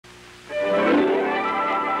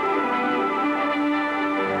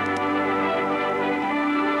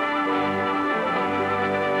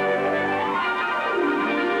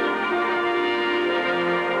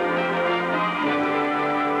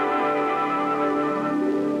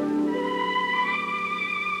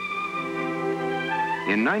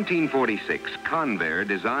In 1946, Convair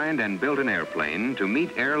designed and built an airplane to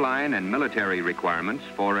meet airline and military requirements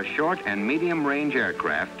for a short and medium-range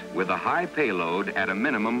aircraft with a high payload at a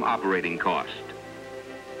minimum operating cost.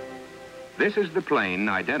 This is the plane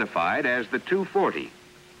identified as the 240.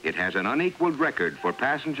 It has an unequaled record for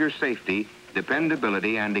passenger safety,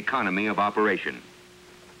 dependability, and economy of operation.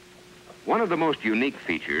 One of the most unique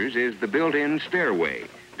features is the built-in stairway,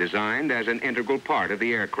 designed as an integral part of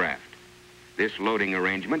the aircraft. This loading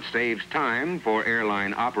arrangement saves time for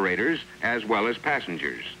airline operators as well as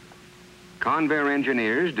passengers. Convair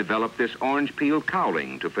engineers developed this orange peel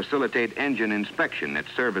cowling to facilitate engine inspection at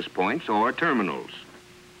service points or terminals.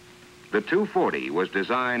 The 240 was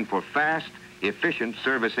designed for fast, efficient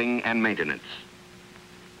servicing and maintenance.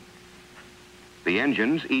 The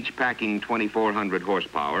engines, each packing 2,400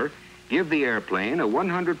 horsepower, give the airplane a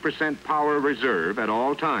 100% power reserve at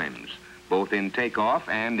all times, both in takeoff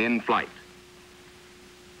and in flight.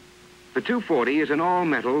 The 240 is an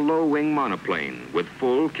all-metal low-wing monoplane with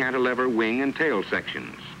full cantilever wing and tail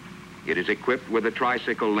sections. It is equipped with a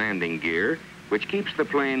tricycle landing gear, which keeps the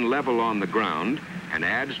plane level on the ground and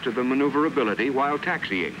adds to the maneuverability while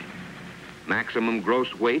taxiing. Maximum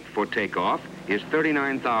gross weight for takeoff is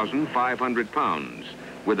 39,500 pounds,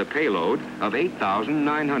 with a payload of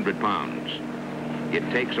 8,900 pounds. It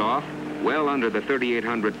takes off well under the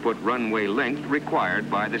 3,800-foot runway length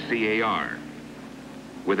required by the CAR.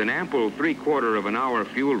 With an ample 3/4 of an hour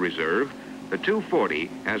fuel reserve, the 240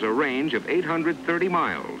 has a range of 830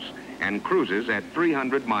 miles and cruises at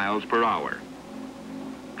 300 miles per hour.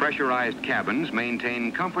 Pressurized cabins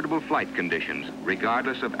maintain comfortable flight conditions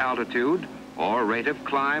regardless of altitude or rate of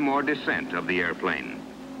climb or descent of the airplane.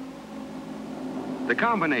 The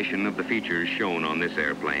combination of the features shown on this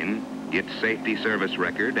airplane, its safety service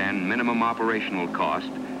record and minimum operational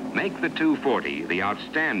cost, make the 240 the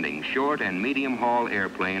outstanding short and medium haul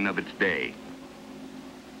airplane of its day.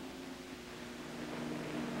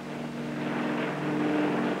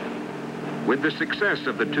 With the success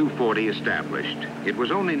of the 240 established, it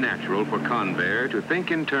was only natural for Convair to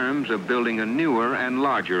think in terms of building a newer and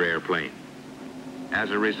larger airplane.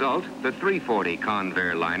 As a result, the 340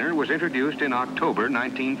 Convair liner was introduced in October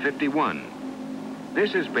 1951.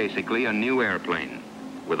 This is basically a new airplane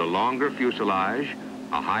with a longer fuselage,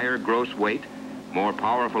 a higher gross weight, more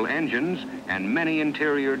powerful engines, and many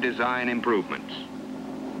interior design improvements.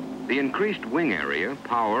 The increased wing area,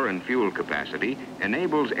 power, and fuel capacity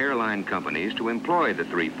enables airline companies to employ the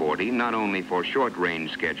 340 not only for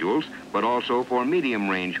short-range schedules, but also for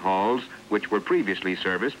medium-range hauls, which were previously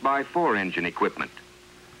serviced by 4-engine equipment.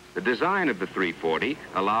 The design of the 340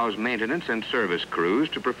 allows maintenance and service crews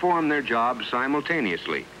to perform their jobs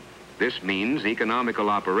simultaneously. This means economical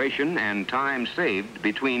operation and time saved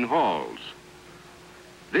between hauls.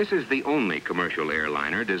 This is the only commercial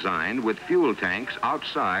airliner designed with fuel tanks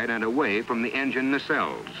outside and away from the engine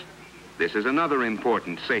nacelles. This is another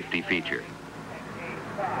important safety feature.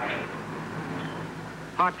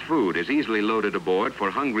 Hot food is easily loaded aboard for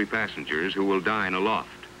hungry passengers who will dine aloft.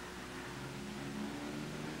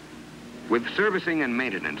 With servicing and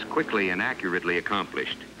maintenance quickly and accurately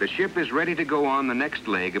accomplished, the ship is ready to go on the next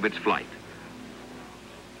leg of its flight.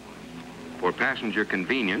 For passenger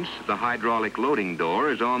convenience, the hydraulic loading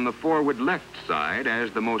door is on the forward left side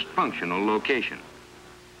as the most functional location.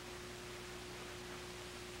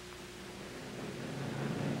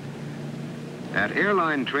 At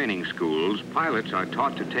airline training schools, pilots are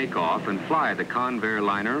taught to take off and fly the Convair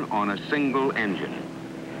liner on a single engine.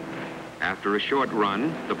 After a short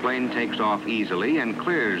run, the plane takes off easily and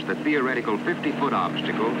clears the theoretical 50-foot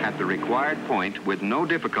obstacle at the required point with no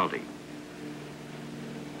difficulty.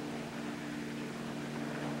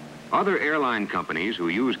 Other airline companies who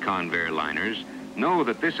use Convair liners know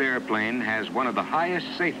that this airplane has one of the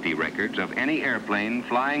highest safety records of any airplane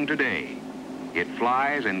flying today. It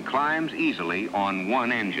flies and climbs easily on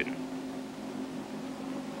one engine.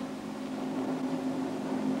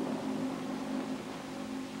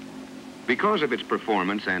 Because of its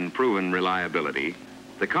performance and proven reliability,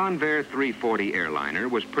 the Convair 340 airliner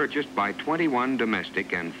was purchased by 21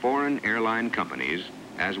 domestic and foreign airline companies,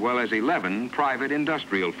 as well as 11 private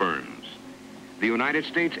industrial firms. The United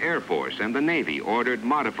States Air Force and the Navy ordered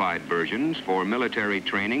modified versions for military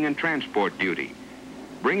training and transport duty,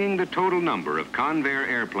 bringing the total number of Convair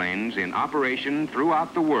airplanes in operation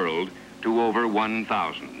throughout the world to over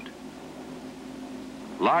 1,000.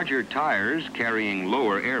 Larger tires carrying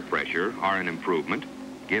lower air pressure are an improvement,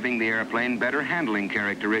 giving the airplane better handling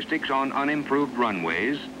characteristics on unimproved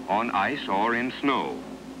runways, on ice or in snow.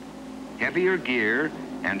 Heavier gear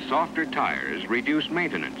and softer tires reduce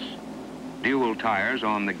maintenance. Dual tires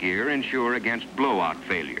on the gear ensure against blowout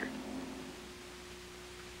failure.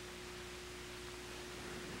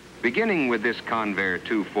 Beginning with this Convair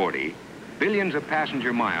 240, billions of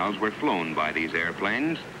passenger miles were flown by these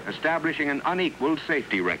airplanes, establishing an unequaled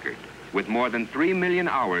safety record, with more than 3 million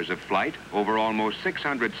hours of flight over almost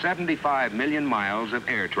 675 million miles of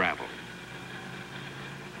air travel.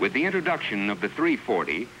 With the introduction of the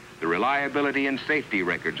 340, the reliability and safety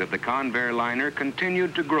records of the Convair liner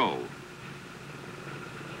continued to grow.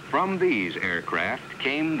 From these aircraft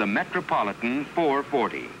came the Metropolitan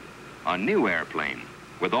 440, a new airplane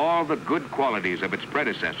with all the good qualities of its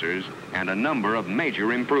predecessors and a number of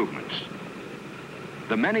major improvements.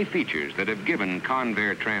 The many features that have given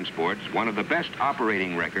Convair transports one of the best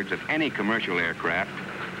operating records of any commercial aircraft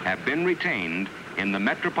have been retained in the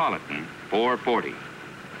Metropolitan 440.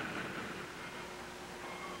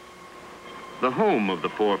 The home of the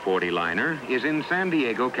 440 liner is in San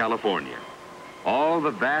Diego, California. All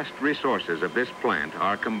the vast resources of this plant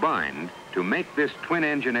are combined to make this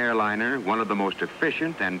twin-engine airliner one of the most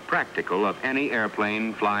efficient and practical of any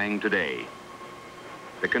airplane flying today.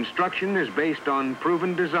 The construction is based on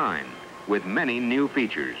proven design with many new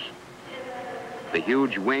features. The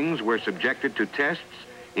huge wings were subjected to tests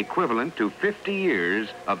equivalent to 50 years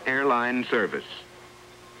of airline service.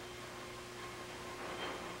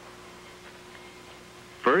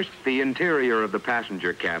 First, the interior of the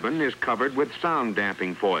passenger cabin is covered with sound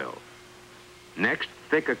damping foil. Next,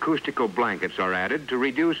 thick acoustical blankets are added to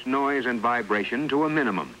reduce noise and vibration to a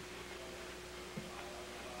minimum.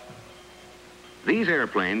 These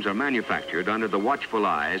airplanes are manufactured under the watchful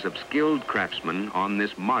eyes of skilled craftsmen on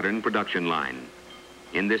this modern production line.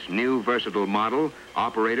 In this new versatile model,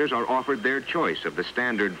 operators are offered their choice of the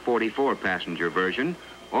standard 44-passenger version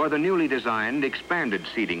or the newly designed expanded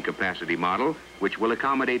seating capacity model, which will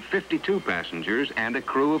accommodate 52 passengers and a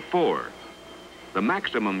crew of 4. The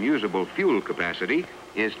maximum usable fuel capacity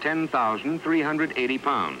is 10,380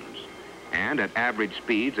 pounds, and at average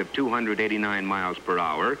speeds of 289 miles per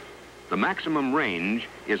hour, the maximum range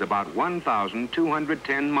is about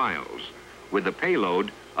 1,210 miles, with a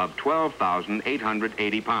payload of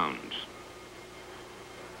 12,880 pounds.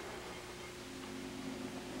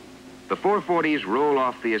 The 440s roll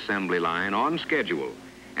off the assembly line on schedule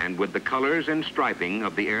and with the colors and striping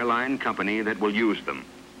of the airline company that will use them.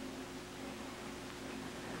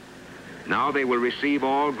 Now they will receive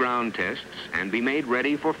all ground tests and be made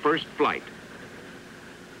ready for first flight.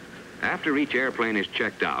 After each airplane is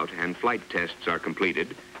checked out and flight tests are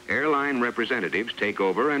completed, airline representatives take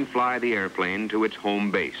over and fly the airplane to its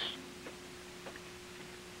home base.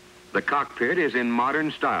 The cockpit is in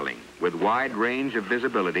modern styling with wide range of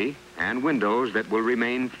visibility and windows that will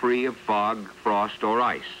remain free of fog, frost, or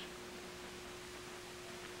ice.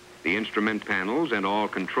 The instrument panels and all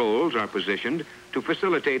controls are positioned to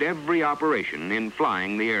facilitate every operation in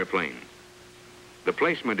flying the airplane. The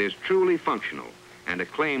placement is truly functional and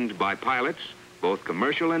acclaimed by pilots, both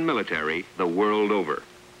commercial and military, the world over.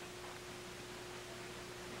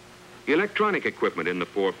 Electronic equipment in the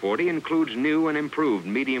 440 includes new and improved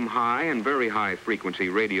medium-high and very high-frequency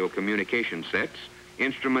radio communication sets,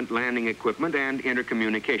 instrument landing equipment, and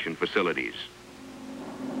intercommunication facilities.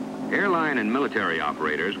 Airline and military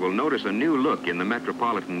operators will notice a new look in the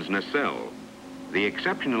Metropolitan's nacelle. The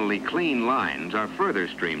exceptionally clean lines are further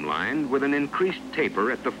streamlined with an increased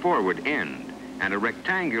taper at the forward end and a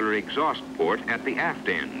rectangular exhaust port at the aft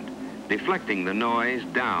end, deflecting the noise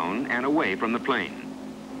down and away from the plane.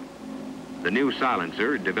 The new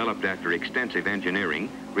silencer, developed after extensive engineering,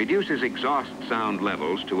 reduces exhaust sound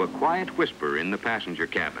levels to a quiet whisper in the passenger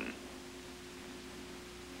cabin.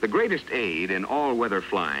 The greatest aid in all-weather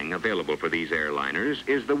flying available for these airliners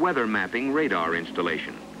is the weather mapping radar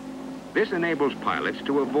installation. This enables pilots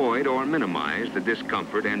to avoid or minimize the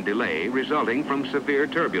discomfort and delay resulting from severe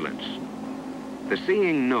turbulence. The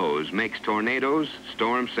seeing nose makes tornadoes,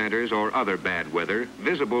 storm centers, or other bad weather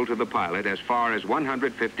visible to the pilot as far as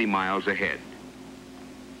 150 miles ahead.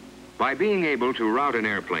 By being able to route an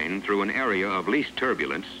airplane through an area of least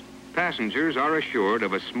turbulence, passengers are assured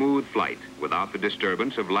of a smooth flight without the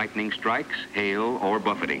disturbance of lightning strikes, hail, or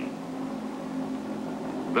buffeting.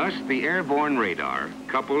 Thus, the airborne radar,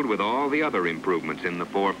 coupled with all the other improvements in the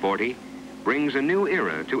 440, brings a new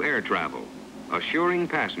era to air travel, assuring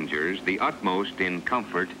passengers the utmost in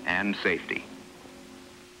comfort and safety.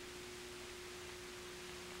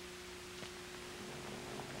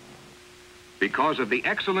 Because of the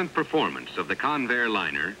excellent performance of the Convair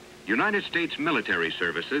liner, United States military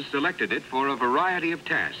services selected it for a variety of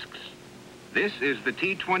tasks. This is the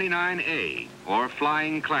T-29A, or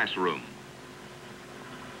Flying Classroom.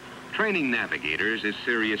 Training navigators is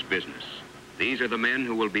serious business. These are the men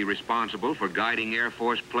who will be responsible for guiding Air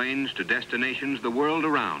Force planes to destinations the world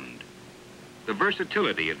around. The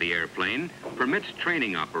versatility of the airplane permits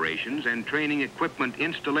training operations and training equipment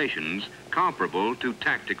installations comparable to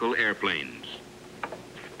tactical airplanes.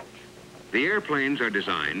 The airplanes are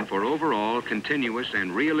designed for overall continuous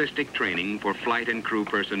and realistic training for flight and crew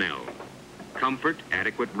personnel. Comfort,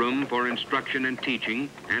 adequate room for instruction and teaching,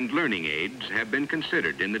 and learning aids have been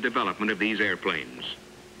considered in the development of these airplanes.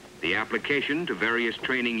 The application to various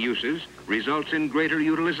training uses results in greater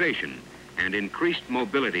utilization and increased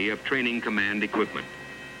mobility of training command equipment.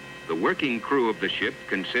 The working crew of the ship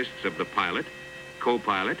consists of the pilot,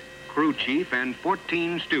 co-pilot, crew chief, and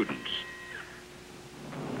 14 students.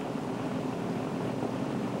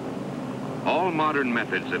 All modern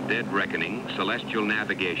methods of dead reckoning, celestial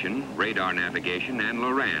navigation, radar navigation, and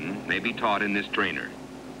LORAN may be taught in this trainer.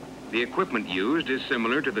 The equipment used is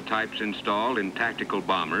similar to the types installed in tactical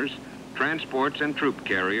bombers, transports, and troop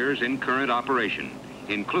carriers in current operation,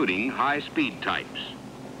 including high-speed types.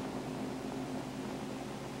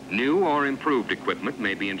 New or improved equipment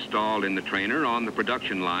may be installed in the trainer on the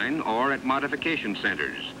production line or at modification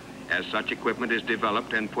centers, as such equipment is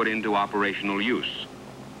developed and put into operational use.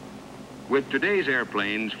 With today's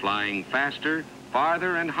airplanes flying faster,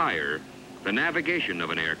 farther, and higher, the navigation of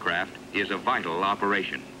an aircraft is a vital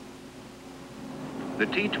operation. The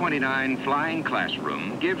T-29 flying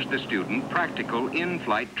classroom gives the student practical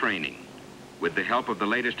in-flight training. With the help of the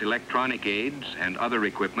latest electronic aids and other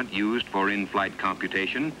equipment used for in-flight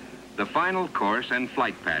computation, the final course and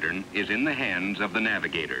flight pattern is in the hands of the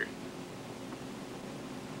navigator.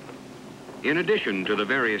 In addition to the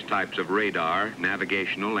various types of radar,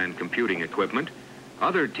 navigational, and computing equipment,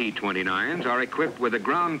 other T-29s are equipped with a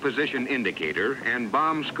ground position indicator and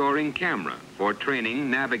bomb scoring camera for training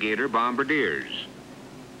navigator bombardiers.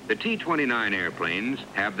 The T-29 airplanes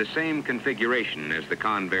have the same configuration as the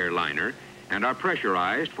Convair liner and are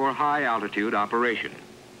pressurized for high-altitude operation.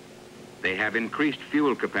 They have increased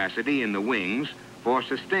fuel capacity in the wings for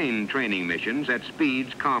sustained training missions at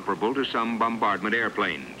speeds comparable to some bombardment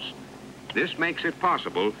airplanes. This makes it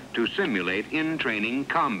possible to simulate in-training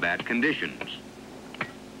combat conditions.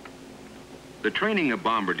 The training of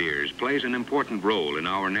bombardiers plays an important role in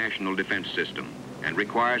our national defense system and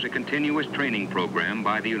requires a continuous training program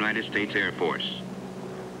by the United States Air Force.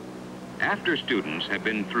 After students have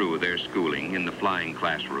been through their schooling in the flying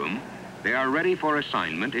classroom, they are ready for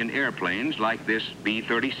assignment in airplanes like this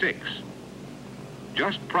B-36.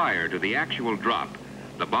 Just prior to the actual drop,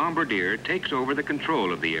 the bombardier takes over the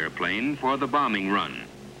control of the airplane for the bombing run.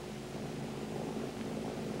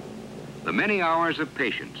 The many hours of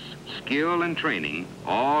patience, skill, and training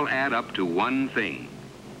all add up to one thing: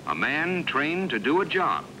 a man trained to do a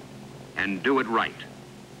job and do it right.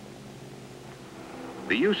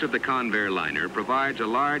 The use of the Convair liner provides a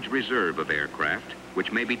large reserve of aircraft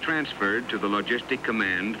which may be transferred to the logistic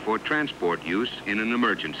command for transport use in an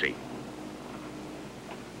emergency.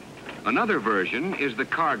 Another version is the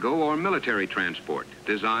cargo or military transport,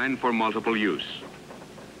 designed for multiple use.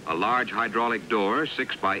 A large hydraulic door,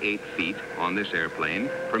 6 by 8 feet, on this airplane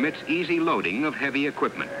permits easy loading of heavy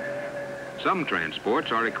equipment. Some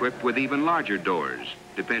transports are equipped with even larger doors,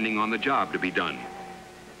 depending on the job to be done.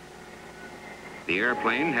 The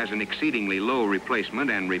airplane has an exceedingly low replacement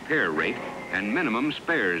and repair rate and minimum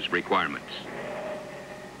spares requirements.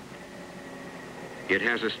 It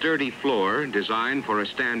has a sturdy floor designed for a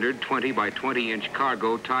standard 20 by 20 inch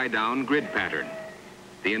cargo tie-down grid pattern.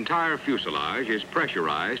 The entire fuselage is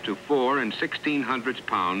pressurized to 4 1600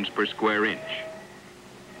 pounds per square inch.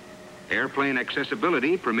 Airplane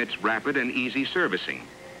accessibility permits rapid and easy servicing.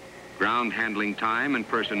 Ground handling time and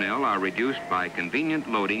personnel are reduced by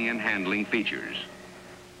convenient loading and handling features.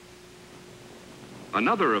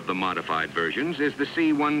 Another of the modified versions is the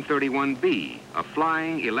C-131B, a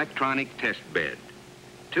flying electronic test bed.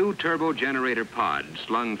 2 turbo generator pods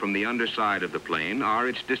slung from the underside of the plane are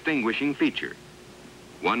its distinguishing feature.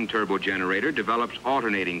 One turbo generator develops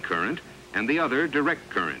alternating current and the other direct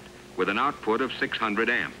current with an output of 600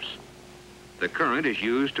 amps. The current is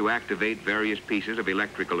used to activate various pieces of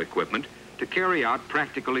electrical equipment to carry out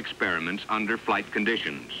practical experiments under flight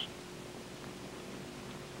conditions.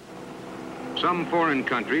 Some foreign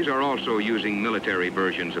countries are also using military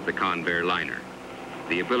versions of the Convair liner.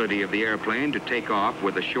 The ability of the airplane to take off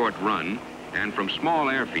with a short run and from small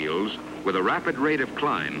airfields with a rapid rate of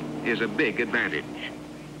climb is a big advantage.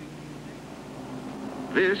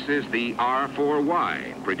 This is the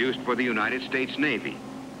R-4Y, produced for the United States Navy.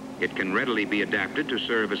 It can readily be adapted to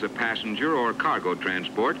serve as a passenger or cargo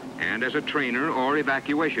transport and as a trainer or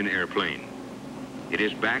evacuation airplane. It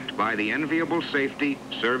is backed by the enviable safety,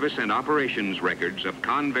 service, and operations records of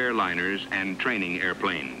Convair Liners and training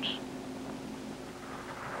airplanes.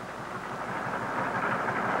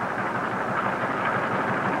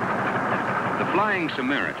 The Flying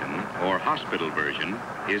Samaritan, or hospital version,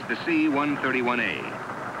 is the C-131A.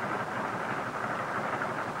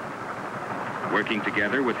 Working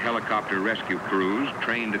together with helicopter rescue crews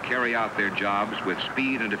trained to carry out their jobs with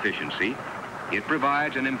speed and efficiency, it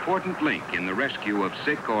provides an important link in the rescue of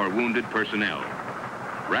sick or wounded personnel.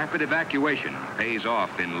 Rapid evacuation pays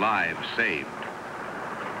off in lives saved.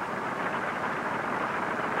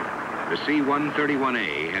 The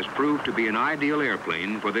C-131A has proved to be an ideal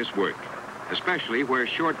airplane for this work, especially where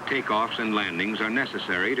short takeoffs and landings are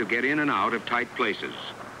necessary to get in and out of tight places.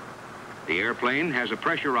 The airplane has a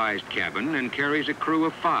pressurized cabin and carries a crew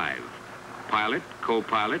of 5: pilot,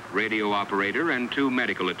 co-pilot, radio operator, and 2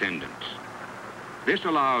 medical attendants. This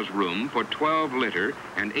allows room for 12 litter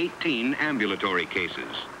and 18 ambulatory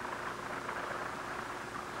cases.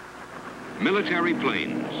 Military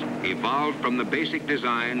planes, evolved from the basic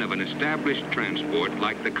design of an established transport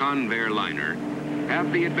like the Convair Liner,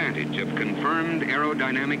 have the advantage of confirmed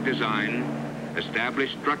aerodynamic design,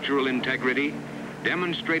 established structural integrity,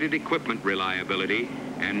 demonstrated equipment reliability,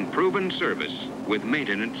 and proven service with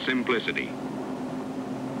maintenance simplicity.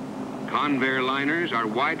 Convair Liners are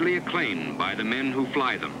widely acclaimed by the men who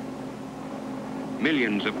fly them.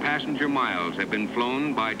 Millions of passenger miles have been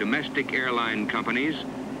flown by domestic airline companies,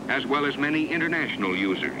 as well as many international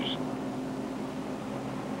users.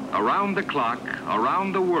 Around the clock,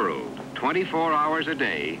 around the world, 24 hours a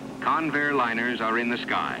day, Convair Liners are in the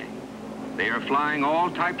sky. They are flying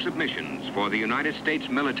all types of missions for the United States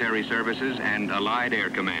military services and allied air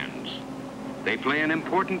commands. They play an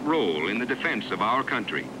important role in the defense of our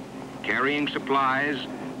country, carrying supplies,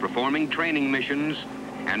 performing training missions,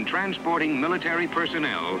 and transporting military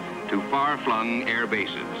personnel to far-flung air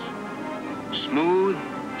bases. Smooth,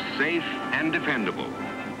 safe, and dependable,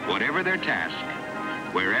 whatever their task,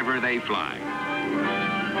 wherever they fly.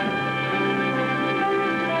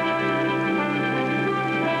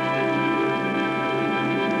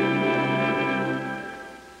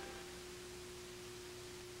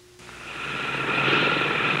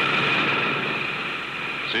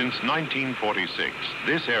 Since 1946,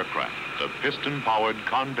 this aircraft, the piston-powered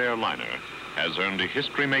Convair Liner, has earned a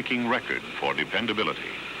history-making record for dependability.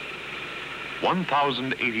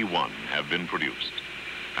 1,081 have been produced,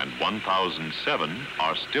 and 1,007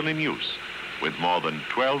 are still in use, with more than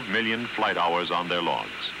 12 million flight hours on their logs.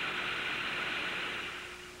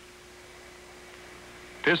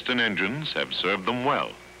 Piston engines have served them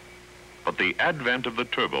well, but the advent of the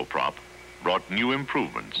turboprop brought new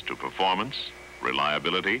improvements to performance,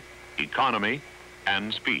 reliability, economy,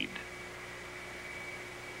 and speed.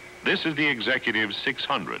 This is the Executive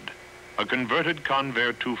 600, a converted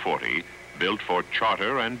Convair 240 built for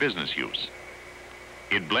charter and business use.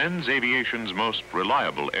 It blends aviation's most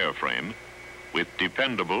reliable airframe with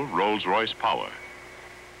dependable Rolls-Royce power.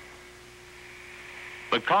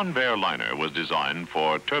 The Convair Liner was designed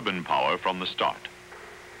for turbine power from the start.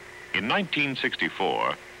 In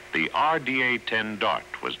 1964, the RDA-10 Dart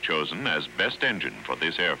was chosen as best engine for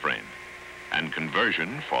this airframe, and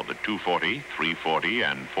conversion for the 240, 340,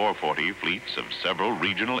 and 440 fleets of several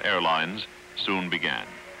regional airlines soon began.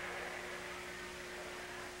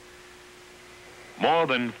 More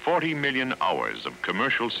than 40 million hours of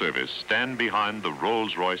commercial service stand behind the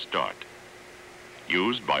Rolls-Royce Dart.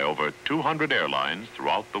 Used by over 200 airlines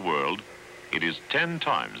throughout the world, it is 10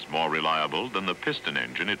 times more reliable than the piston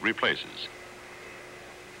engine it replaces.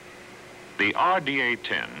 The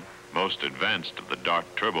RDA-10, most advanced of the Dart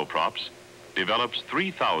turboprops, develops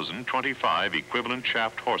 3,025 equivalent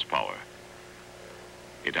shaft horsepower.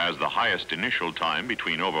 It has the highest initial time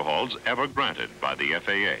between overhauls ever granted by the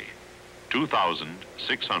FAA,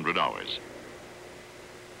 2,600 hours.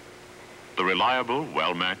 The reliable,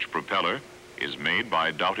 well-matched propeller is made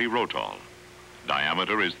by Doughty Rotol.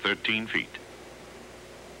 Diameter is 13 feet.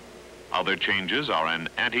 Other changes are an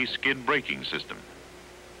anti-skid braking system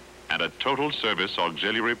and a total service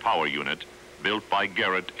auxiliary power unit built by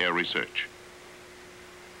Garrett Air Research.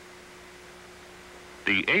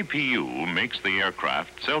 The APU makes the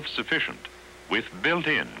aircraft self-sufficient with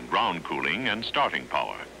built-in ground cooling and starting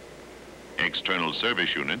power. External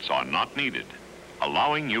service units are not needed,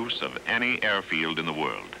 allowing use of any airfield in the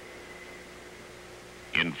world.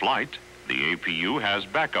 In flight, the APU has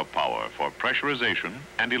backup power for pressurization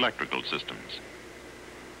and electrical systems.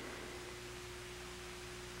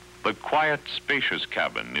 The quiet, spacious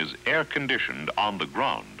cabin is air-conditioned on the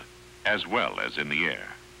ground as well as in the air.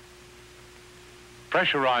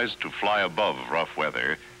 Pressurized to fly above rough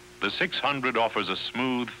weather, the 600 offers a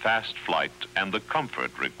smooth, fast flight and the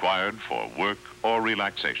comfort required for work or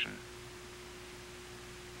relaxation.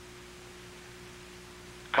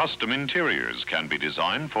 Custom interiors can be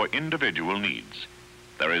designed for individual needs.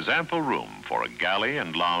 There is ample room for a galley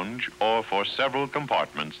and lounge or for several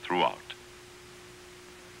compartments throughout.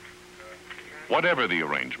 Whatever the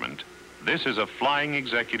arrangement, this is a flying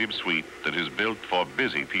executive suite that is built for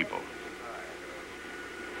busy people.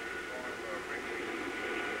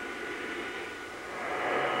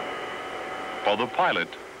 For the pilot,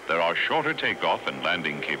 there are shorter takeoff and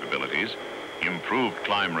landing capabilities, improved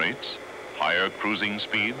climb rates, higher cruising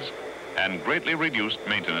speeds, and greatly reduced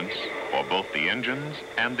maintenance for both the engines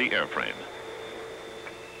and the airframe.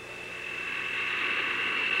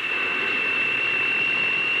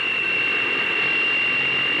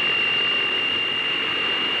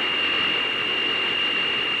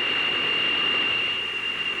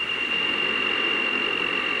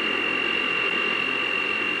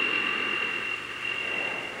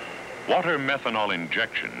 Water methanol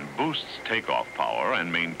injection boosts takeoff power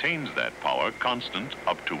and maintains that power constant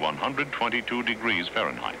up to 122 degrees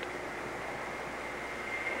Fahrenheit.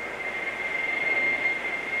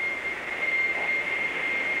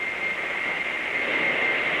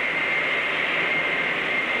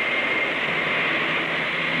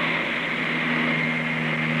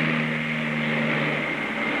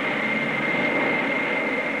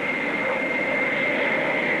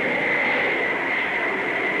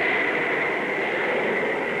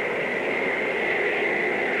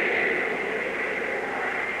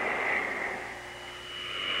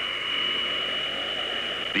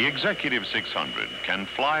 The Executive 600 can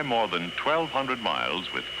fly more than 1,200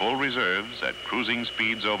 miles with full reserves at cruising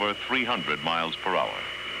speeds over 300 miles per hour.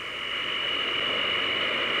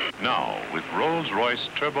 Now, with Rolls-Royce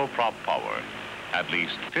turboprop power, at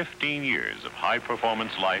least 15 years of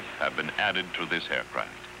high-performance life have been added to this aircraft.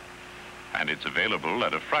 And it's available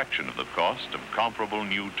at a fraction of the cost of comparable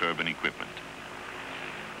new turbine equipment.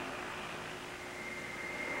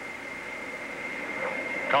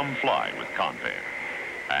 Come fly with Convair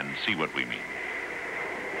and see what we mean.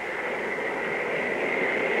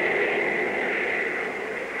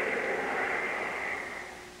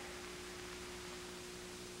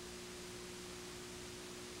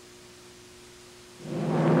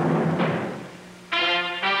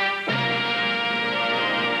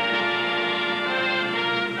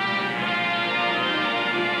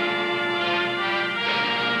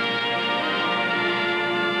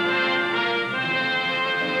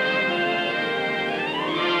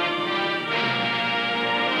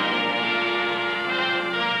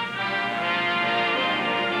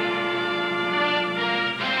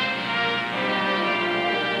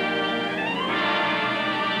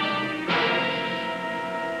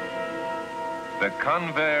 The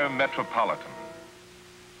Convair Metropolitan.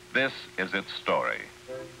 This is its story.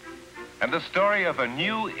 And the story of a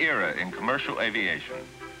new era in commercial aviation.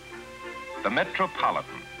 The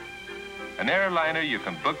Metropolitan, an airliner you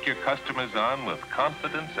can book your customers on with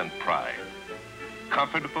confidence and pride.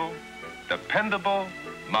 Comfortable, dependable,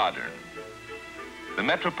 modern. The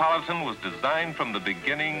Metropolitan was designed from the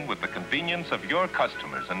beginning with the convenience of your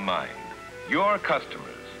customers in mind. Your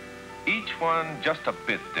customers, each one just a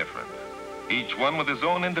bit different. Each one with his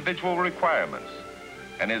own individual requirements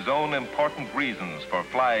and his own important reasons for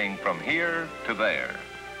flying from here to there.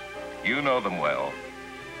 You know them well.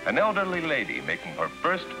 An elderly lady making her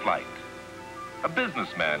first flight. A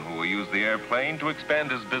businessman who will use the airplane to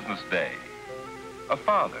expand his business day. A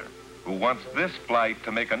father who wants this flight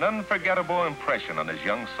to make an unforgettable impression on his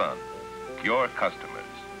young son. Your customers.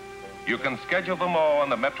 You can schedule them all on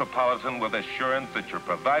the Metropolitan with assurance that you're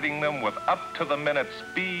providing them with up-to-the-minute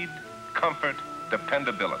speed, comfort,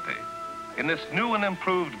 dependability. In this new and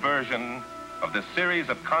improved version of the series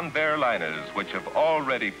of Convair Liners, which have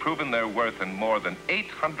already proven their worth in more than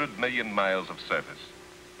 800 million miles of service.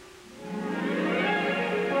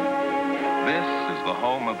 This is the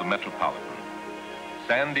home of the Metropolitan,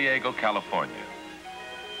 San Diego, California.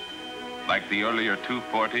 Like the earlier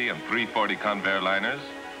 240 and 340 Convair Liners,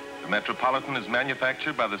 the Metropolitan is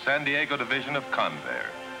manufactured by the San Diego division of Convair,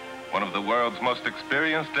 one of the world's most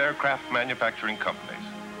experienced aircraft manufacturing companies.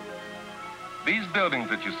 These buildings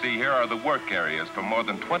that you see here are the work areas for more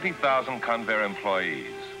than 20,000 Convair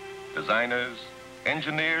employees, designers,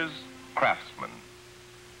 engineers, craftsmen.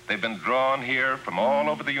 They've been drawn here from all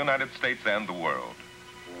over the United States and the world.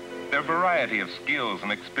 Their variety of skills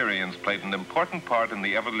and experience played an important part in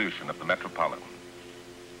the evolution of the Metropolitan.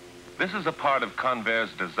 This is a part of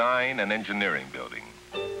Convair's design and engineering building.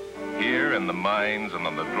 Here in the minds and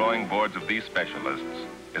on the drawing boards of these specialists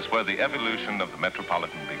is where the evolution of the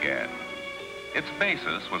Metropolitan began. Its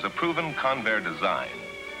basis was a proven Convair design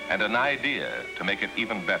and an idea to make it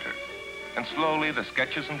even better. And slowly the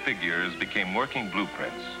sketches and figures became working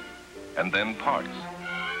blueprints and then parts.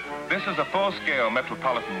 This is a full-scale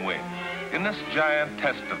Metropolitan wing. In this giant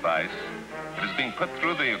test device, it is being put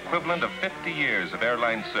through the equivalent of 50 years of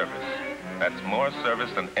airline service. That's more service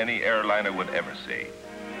than any airliner would ever see.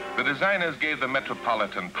 The designers gave the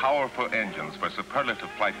Metropolitan powerful engines for superlative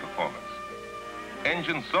flight performance.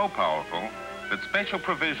 Engines so powerful that special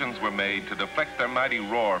provisions were made to deflect their mighty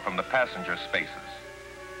roar from the passenger spaces.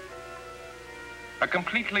 A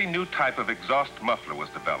completely new type of exhaust muffler was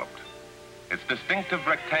developed. Its distinctive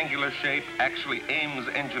rectangular shape actually aims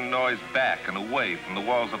engine noise back and away from the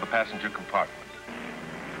walls of the passenger compartment.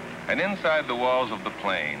 And inside the walls of the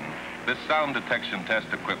plane, this sound detection test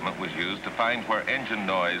equipment was used to find where engine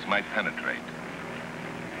noise might penetrate.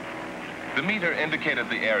 The meter indicated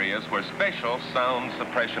the areas where special sound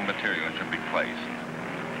suppression material should be placed.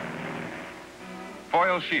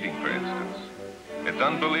 Foil sheeting, for instance. It's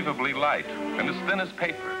unbelievably light and as thin as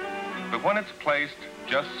paper, but when it's placed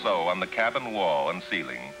just so on the cabin wall and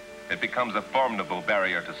ceiling, it becomes a formidable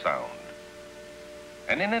barrier to sound.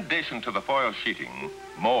 And in addition to the foil sheeting,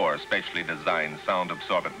 more specially designed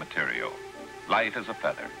sound-absorbent material, light as a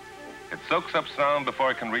feather. It soaks up sound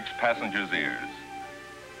before it can reach passengers' ears.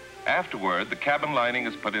 Afterward, the cabin lining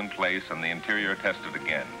is put in place and the interior tested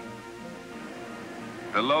again.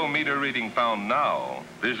 The low meter reading found now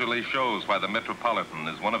visually shows why the Metropolitan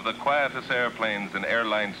is one of the quietest airplanes in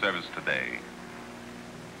airline service today.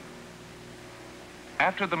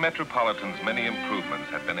 After the Metropolitan's many improvements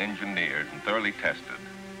had been engineered and thoroughly tested,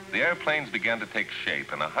 the airplanes began to take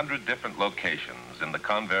shape in 100 different locations in the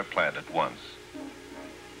Convair plant at once.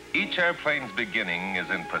 Each airplane's beginning is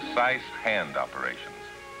in precise hand operations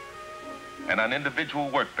and on individual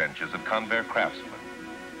workbenches of Convair craftsmen.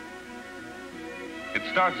 It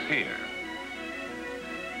starts here,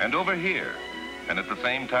 and over here, and at the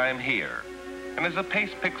same time here. And as the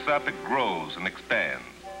pace picks up, it grows and expands.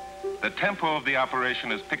 The tempo of the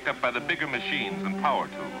operation is picked up by the bigger machines and power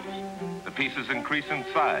tools. The pieces increase in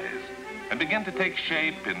size and begin to take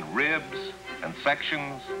shape in ribs and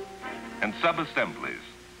sections and sub-assemblies.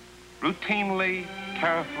 Routinely,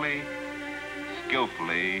 carefully,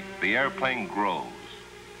 skillfully, the airplane grows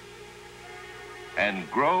and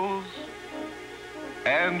grows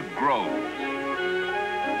and grows.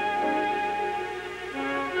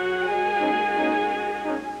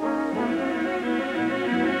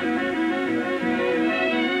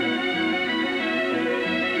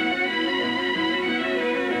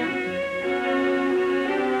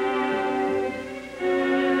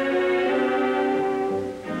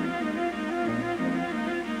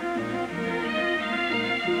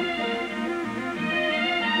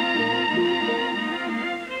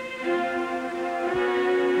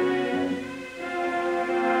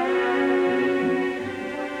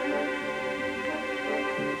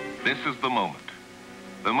 This is the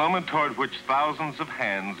moment toward which thousands of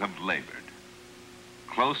hands have labored.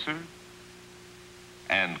 Closer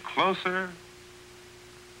and closer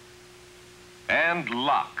and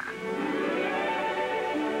lock.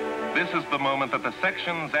 This is the moment that the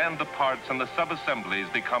sections and the parts and the sub-assemblies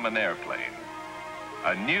become an airplane.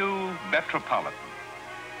 A new Metropolitan.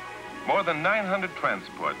 More than 900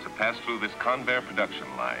 transports have passed through this Convair production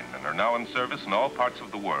line and are now in service in all parts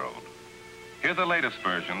of the world. Here the latest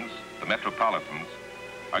versions, the Metropolitans,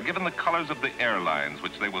 are given the colors of the airlines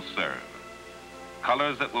which they will serve.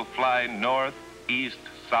 Colors that will fly north, east,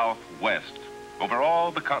 south, west, over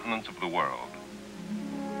all the continents of the world.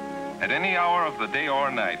 At any hour of the day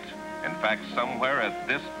or night, in fact, somewhere at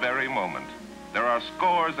this very moment, there are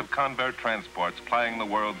scores of Convair transports plying the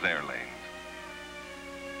world's air lanes.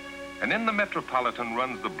 And in the Metropolitan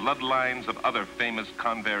runs the bloodlines of other famous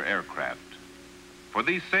Convair aircraft. For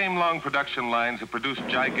these same long production lines have produced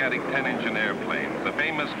gigantic 10-engine airplanes, the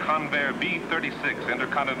famous Convair B-36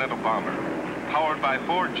 intercontinental bomber, powered by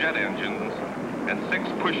 4 jet engines and 6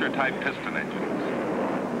 pusher-type piston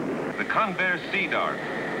engines. The Convair Sea Dart,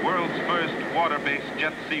 world's first water-based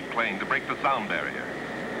jet seaplane to break the sound barrier.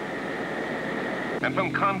 And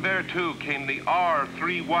from Convair, too, came the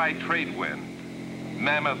R-3Y Tradewind,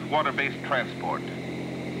 mammoth water-based transport.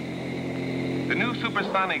 The new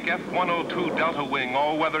supersonic F-102 Delta Wing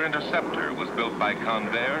all-weather interceptor was built by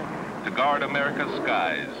Convair to guard America's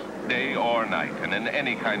skies, day or night, and in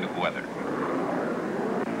any kind of weather.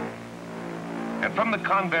 And from the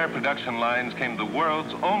Convair production lines came the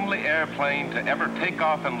world's only airplane to ever take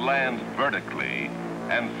off and land vertically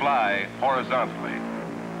and fly horizontally.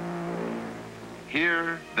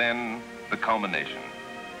 Here, then, the culmination.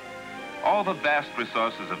 All the vast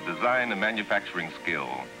resources of design and manufacturing skill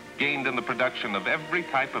gained in the production of every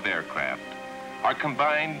type of aircraft are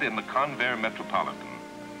combined in the Convair Metropolitan,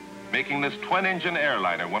 making this twin-engine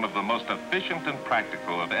airliner one of the most efficient and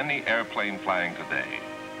practical of any airplane flying today.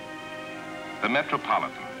 The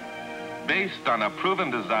Metropolitan, based on a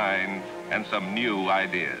proven design and some new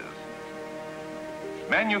ideas.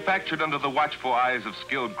 Manufactured under the watchful eyes of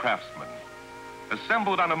skilled craftsmen,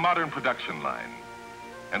 assembled on a modern production line,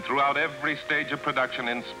 and throughout every stage of production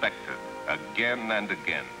inspected again and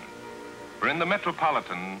again. For in the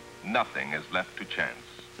Metropolitan, nothing is left to chance.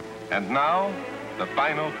 And now, the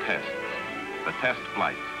final tests, the test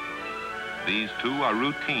flight. These two are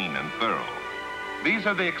routine and thorough. These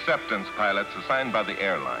are the acceptance pilots assigned by the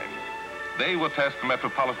airline. They will test the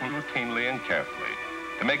Metropolitan routinely and carefully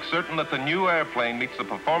to make certain that the new airplane meets the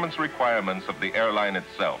performance requirements of the airline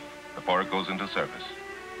itself before it goes into service.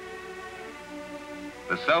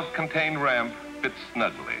 The self-contained ramp fits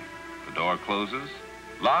snugly. The door closes,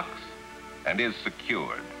 locks, and is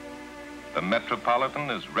secured. The Metropolitan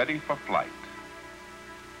is ready for flight.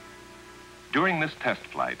 During this test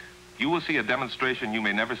flight, you will see a demonstration you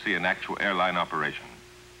may never see in actual airline operation.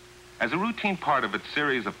 As a routine part of its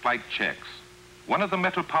series of flight checks, one of the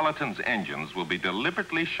Metropolitan's engines will be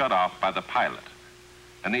deliberately shut off by the pilot,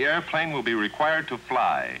 and the airplane will be required to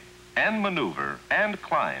fly and maneuver and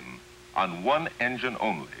climb on one engine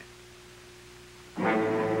only.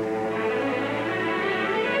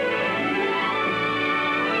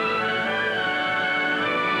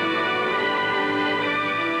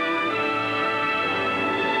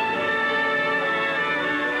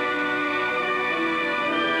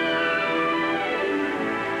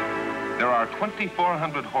 There are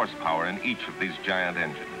 2,400 horsepower in each of these giant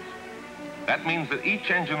engines. That means that each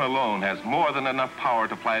engine alone has more than enough power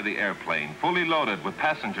to fly the airplane, fully loaded with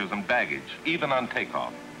passengers and baggage, even on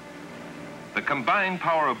takeoff. The combined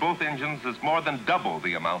power of both engines is more than double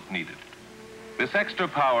the amount needed. This extra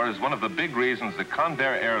power is one of the big reasons that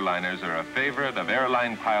Convair airliners are a favorite of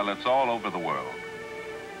airline pilots all over the world.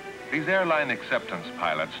 These airline acceptance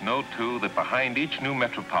pilots know, too, that behind each new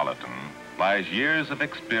Metropolitan lies years of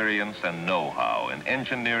experience and know-how in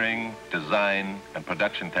engineering, design, and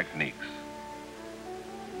production techniques.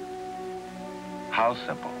 How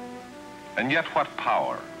simple. And yet what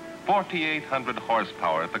power. 4,800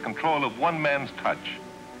 horsepower at the control of one man's touch.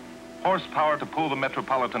 Horsepower to pull the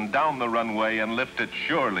Metropolitan down the runway and lift it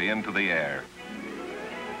surely into the air.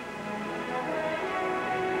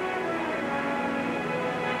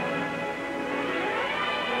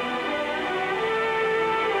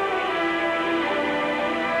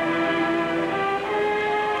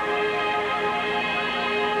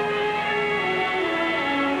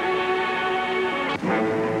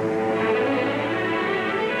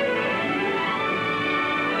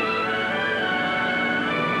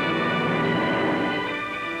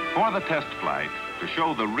 For the test flight, to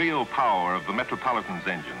show the real power of the Metropolitan's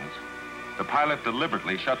engines, the pilot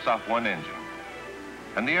deliberately shuts off one engine,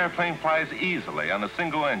 and the airplane flies easily on a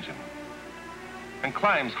single engine, and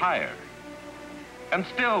climbs higher, and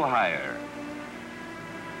still higher.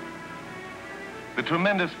 The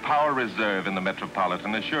tremendous power reserve in the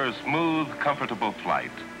Metropolitan assures smooth, comfortable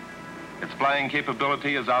flight. Its flying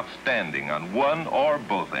capability is outstanding on one or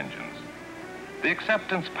both engines. The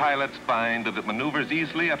acceptance pilots find that it maneuvers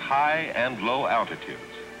easily at high and low altitudes.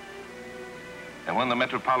 And when the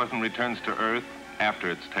Metropolitan returns to Earth after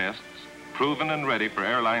its tests, proven and ready for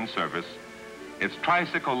airline service, its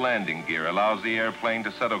tricycle landing gear allows the airplane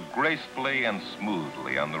to settle gracefully and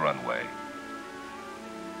smoothly on the runway.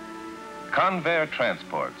 Convair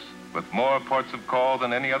transports, with more ports of call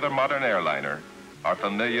than any other modern airliner, are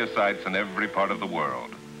familiar sights in every part of the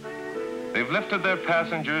world. They've lifted their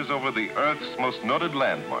passengers over the Earth's most noted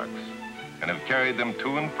landmarks and have carried them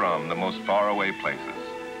to and from the most faraway places.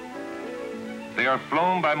 They are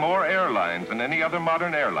flown by more airlines than any other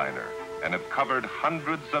modern airliner and have covered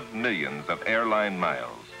hundreds of millions of airline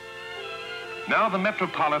miles. Now the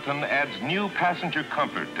Metropolitan adds new passenger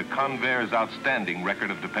comfort to Convair's outstanding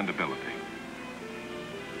record of dependability.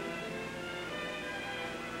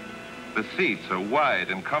 The seats are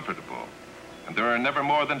wide and comfortable, and there are never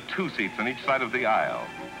more than 2 seats on each side of the aisle.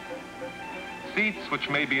 Seats which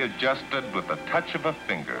may be adjusted with the touch of a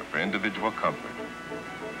finger for individual comfort.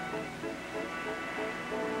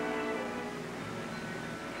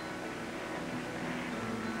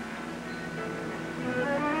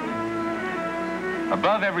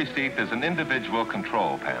 Above every seat is an individual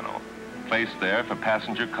control panel, placed there for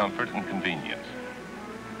passenger comfort and convenience.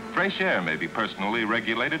 Fresh air may be personally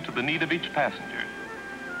regulated to the need of each passenger.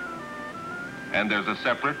 And there's a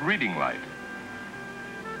separate reading light.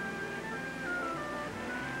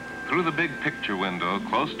 Through the big picture window,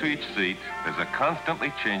 close to each seat, there's a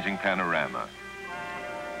constantly changing panorama.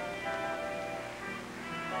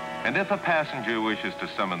 And if a passenger wishes to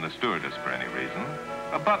summon the stewardess for any reason,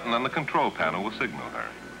 a button on the control panel will signal her,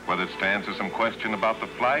 whether it's to answer some question about the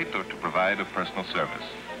flight or to provide a personal service.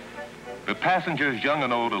 The passengers, young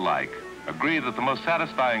and old alike, agree that the most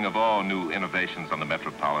satisfying of all new innovations on the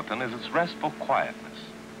Metropolitan is its restful quietness.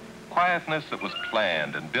 Quietness that was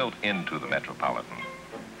planned and built into the Metropolitan,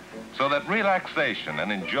 so that relaxation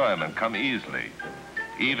and enjoyment come easily,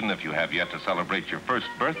 even if you have yet to celebrate your first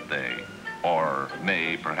birthday, or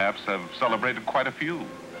may perhaps have celebrated quite a few.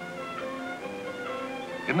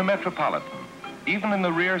 In the Metropolitan, even in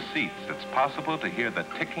the rear seats, it's possible to hear the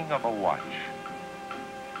ticking of a watch.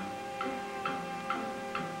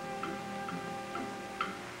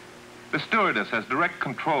 The stewardess has direct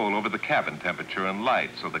control over the cabin temperature and light,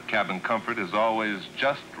 so that cabin comfort is always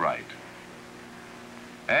just right.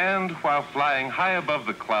 And while flying high above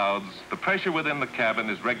the clouds, the pressure within the cabin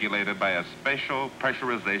is regulated by a special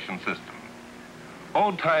pressurization system.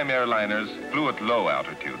 Old-time airliners flew at low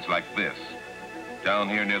altitudes like this. Down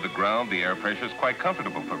here near the ground, the air pressure is quite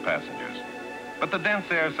comfortable for passengers. But the dense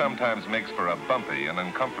air sometimes makes for a bumpy and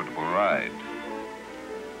uncomfortable ride.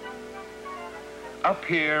 Up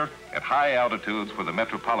here, at high altitudes where the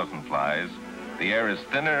Metropolitan flies, the air is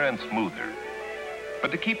thinner and smoother.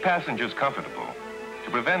 But to keep passengers comfortable,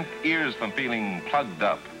 to prevent ears from feeling plugged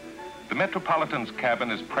up, the Metropolitan's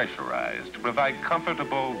cabin is pressurized to provide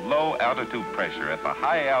comfortable, low-altitude pressure at the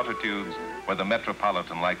high altitudes where the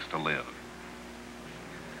Metropolitan likes to live.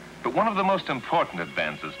 But one of the most important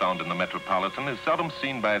advances found in the Metropolitan is seldom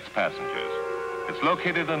seen by its passengers. It's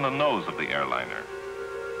located in the nose of the airliner,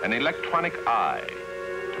 an electronic eye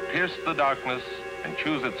to pierce the darkness and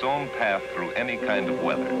choose its own path through any kind of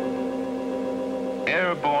weather.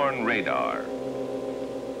 Airborne radar.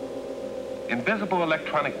 Invisible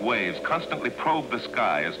electronic waves constantly probe the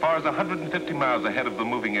sky as far as 150 miles ahead of the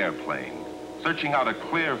moving airplane, searching out a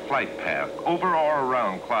clear flight path over or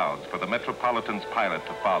around clouds for the Metropolitan's pilot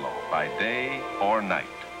to follow by day or night.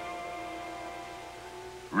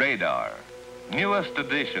 Radar, newest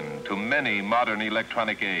addition to many modern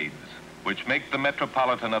electronic aids, which make the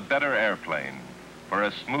Metropolitan a better airplane for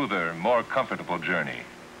a smoother, more comfortable journey.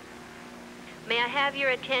 May I have your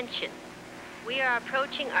attention? We are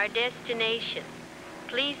approaching our destination.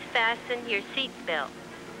 Please fasten your seat belt.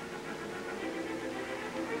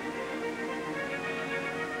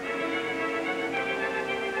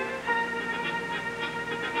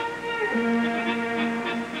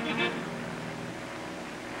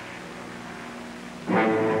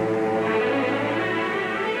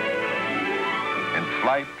 In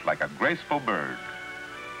flight like a graceful bird,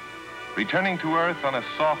 returning to Earth on a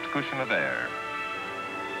soft cushion of air.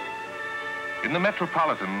 In the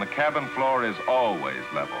Metropolitan, the cabin floor is always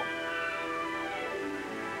level.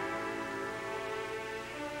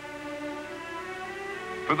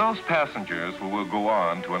 For those passengers who will go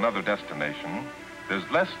on to another destination, there's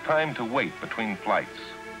less time to wait between flights.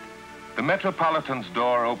 The Metropolitan's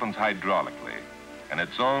door opens hydraulically, and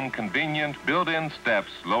its own convenient built-in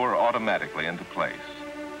steps lower automatically into place.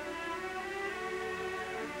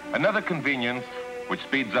 Another convenience which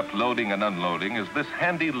speeds up loading and unloading is this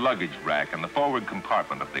handy luggage rack in the forward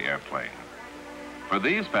compartment of the airplane. For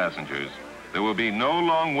these passengers, there will be no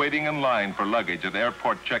long waiting in line for luggage at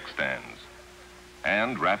airport check stands,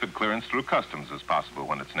 and rapid clearance through customs is possible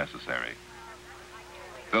when it's necessary.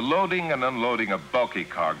 The loading and unloading of bulky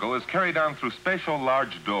cargo is carried on through special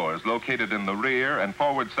large doors located in the rear and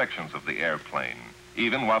forward sections of the airplane,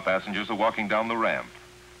 even while passengers are walking down the ramp.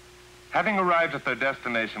 Having arrived at their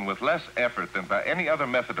destination with less effort than by any other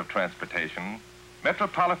method of transportation,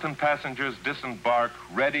 Metropolitan passengers disembark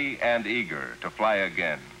ready and eager to fly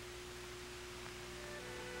again.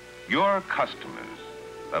 Your customers,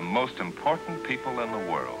 the most important people in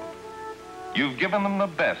the world. You've given them the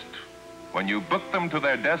best when you book them to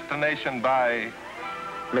their destination by...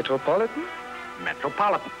 Metropolitan?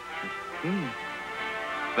 Metropolitan.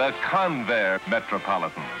 The Convair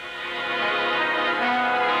Metropolitan.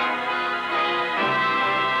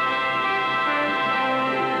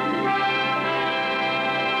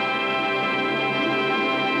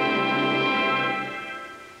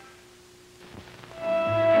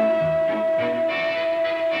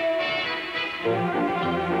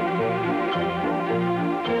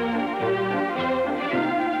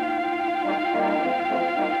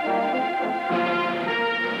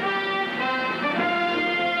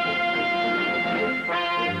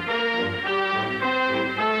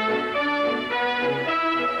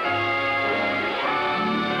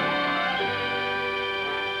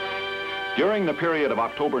 During the period of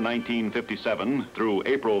October 1957 through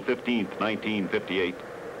April 15, 1958,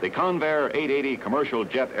 the Convair 880 commercial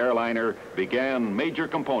jet airliner began major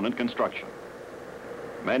component construction.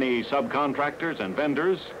 Many subcontractors and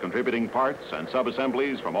vendors contributing parts and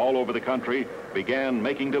sub-assemblies from all over the country began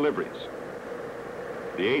making deliveries.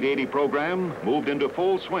 The 880 program moved into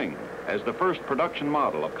full swing as the first production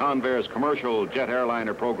model of Convair's commercial jet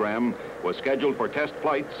airliner program was scheduled for test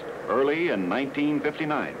flights early in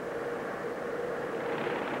 1959.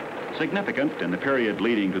 Significant in the period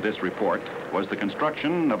leading to this report was the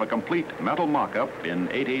construction of a complete metal mock-up in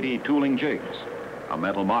 880 tooling jigs, a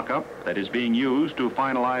metal mock-up that is being used to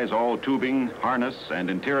finalize all tubing, harness, and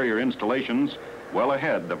interior installations well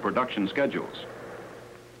ahead of production schedules.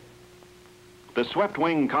 The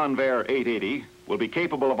swept-wing Convair 880 will be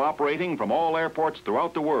capable of operating from all airports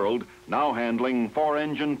throughout the world, now handling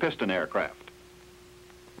 4-engine piston aircraft.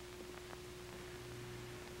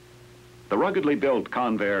 The ruggedly built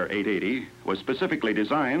Convair 880 was specifically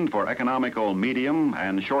designed for economical medium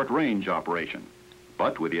and short-range operation.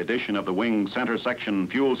 But with the addition of the wing center section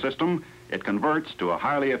fuel system, it converts to a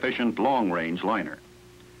highly efficient long-range liner.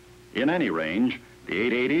 In any range, the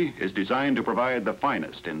 880 is designed to provide the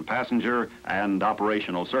finest in passenger and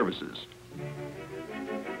operational services.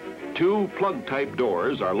 2 plug-type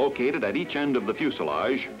doors are located at each end of the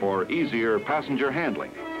fuselage for easier passenger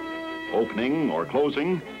handling. Opening or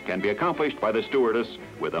closing can be accomplished by the stewardess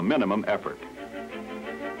with a minimum effort.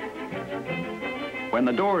 When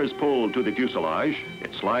the door is pulled to the fuselage,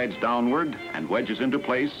 it slides downward and wedges into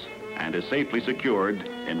place and is safely secured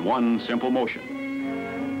in one simple motion.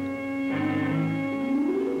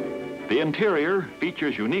 The interior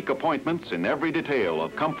features unique appointments in every detail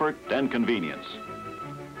of comfort and convenience.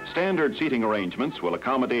 Standard seating arrangements will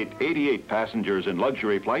accommodate 88 passengers in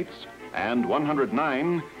luxury flights and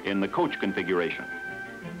 109 in the coach configuration.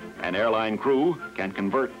 An airline crew can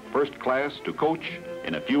convert first class to coach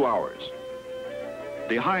in a few hours.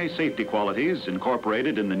 The high safety qualities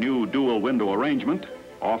incorporated in the new dual window arrangement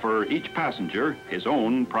offer each passenger his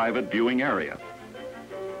own private viewing area.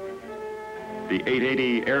 The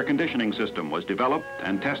 880 air conditioning system was developed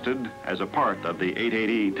and tested as a part of the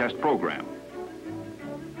 880 test program.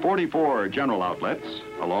 44 general outlets,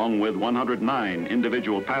 along with 109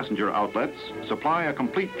 individual passenger outlets, supply a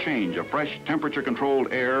complete change of fresh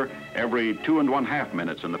temperature-controlled air every 2½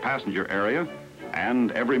 minutes in the passenger area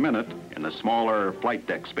and every minute in the smaller flight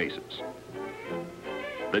deck spaces.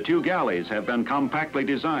 The 2 galleys have been compactly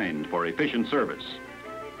designed for efficient service.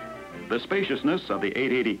 The spaciousness of the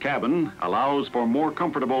 880 cabin allows for more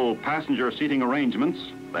comfortable passenger seating arrangements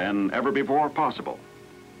than ever before possible.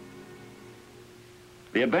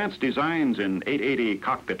 The advanced designs in 880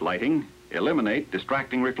 cockpit lighting eliminate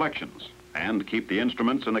distracting reflections and keep the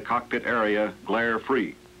instruments in the cockpit area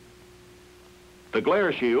glare-free. The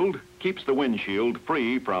glare shield keeps the windshield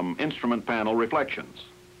free from instrument panel reflections.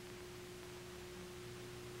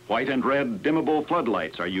 White and red dimmable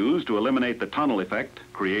floodlights are used to eliminate the tunnel effect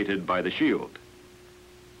created by the shield.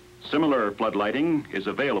 Similar floodlighting is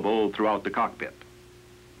available throughout the cockpit.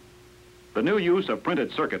 The new use of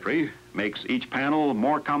printed circuitry makes each panel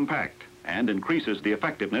more compact and increases the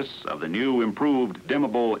effectiveness of the new improved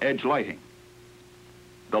dimmable edge lighting.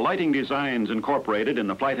 The lighting designs incorporated in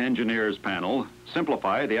the flight engineer's panel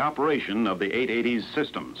simplify the operation of the 880's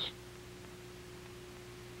systems.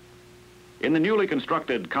 In the newly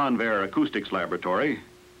constructed Convair Acoustics Laboratory,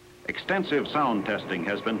 extensive sound testing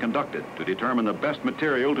has been conducted to determine the best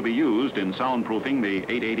material to be used in soundproofing the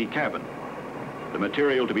 880 cabin. The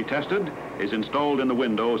material to be tested is installed in the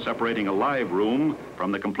window separating a live room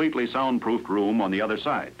from the completely soundproofed room on the other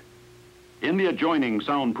side. In the adjoining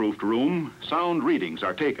soundproofed room, sound readings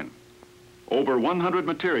are taken. Over 100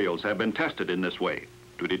 materials have been tested in this way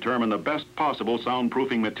to determine the best possible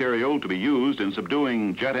soundproofing material to be used in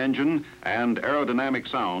subduing jet engine and aerodynamic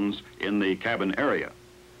sounds in the cabin area.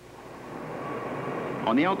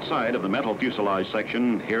 On the outside of the metal fuselage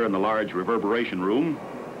section here in the large reverberation room,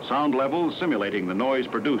 sound levels simulating the noise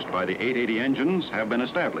produced by the 880 engines have been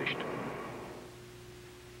established.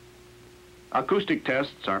 Acoustic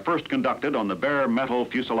tests are first conducted on the bare metal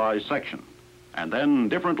fuselage section, and then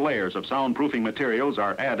different layers of soundproofing materials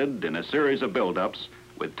are added in a series of build-ups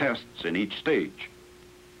with tests in each stage.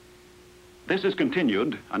 This is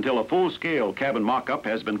continued until a full-scale cabin mock-up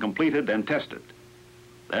has been completed and tested.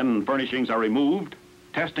 Then furnishings are removed,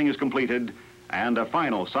 testing is completed, and a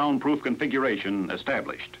final soundproof configuration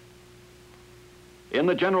established. In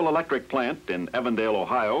the General Electric plant in Evandale,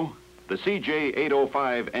 Ohio, the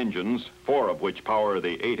CJ805 engines, 4 of which power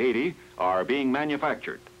the 880, are being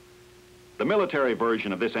manufactured. The military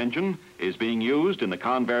version of this engine is being used in the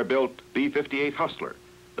Convair-built B-58 Hustler,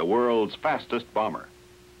 the world's fastest bomber.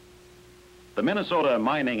 The Minnesota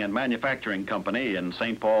Mining and Manufacturing Company in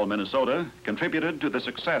St. Paul, Minnesota, contributed to the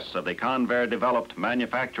success of the Convair-developed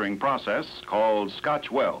manufacturing process called Scotch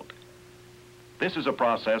Weld. This is a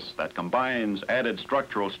process that combines added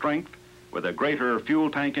structural strength with a greater fuel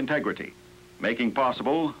tank integrity, making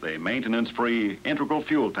possible the maintenance-free integral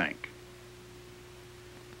fuel tank.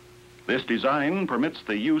 This design permits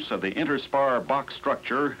the use of the interspar box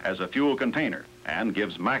structure as a fuel container and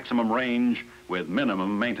gives maximum range with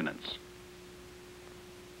minimum maintenance.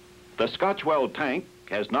 The Scotch Weld tank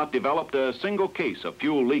has not developed a single case of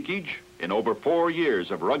fuel leakage in over 4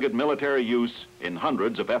 years of rugged military use in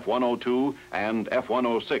hundreds of F-102 and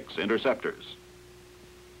F-106 interceptors.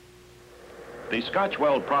 The Scotch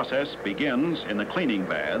Weld process begins in the cleaning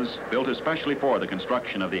baths built especially for the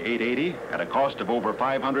construction of the 880 at a cost of over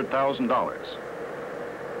 $500,000.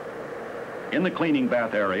 In the cleaning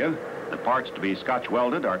bath area, the parts to be Scotch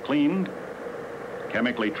welded are cleaned,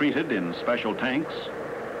 chemically treated in special tanks,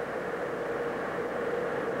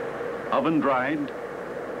 oven dried,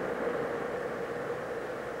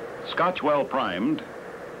 Scotch weld primed,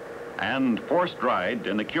 and force dried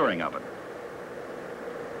in the curing oven.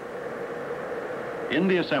 In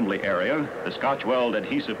the assembly area, the Scotch Weld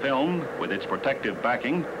adhesive film, with its protective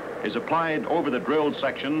backing, is applied over the drilled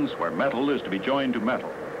sections where metal is to be joined to metal,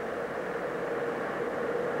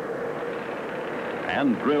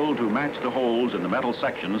 and drilled to match the holes in the metal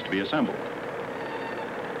sections to be assembled.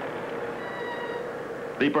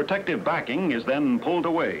 The protective backing is then pulled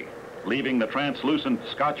away, leaving the translucent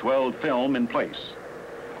Scotch Weld film in place,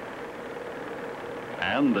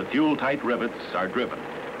 and the fuel-tight rivets are driven.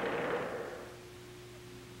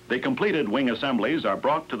 The completed wing assemblies are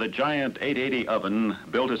brought to the giant 880 oven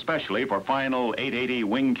built especially for final 880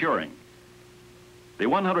 wing curing. The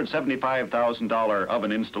 $175,000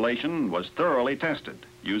 oven installation was thoroughly tested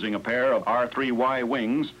using a pair of R3Y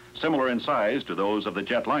wings similar in size to those of the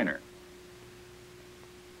jetliner.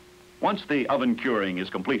 Once the oven curing is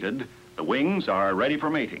completed, the wings are ready for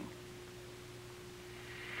mating.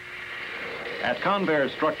 At Convair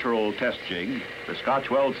Structural Test Jig, the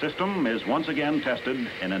Scotch Weld system is once again tested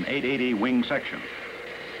in an 880 wing section.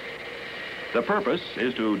 The purpose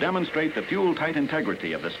is to demonstrate the fuel-tight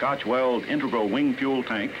integrity of the Scotch Weld integral wing fuel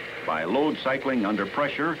tank by load cycling under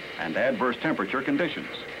pressure and adverse temperature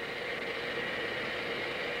conditions.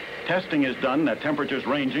 Testing is done at temperatures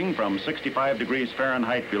ranging from 65 degrees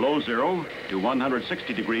Fahrenheit below zero to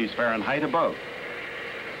 160 degrees Fahrenheit above.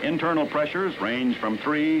 Internal pressures range from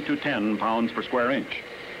 3 to 10 pounds per square inch.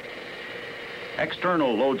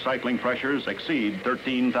 External load cycling pressures exceed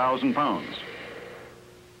 13,000 pounds.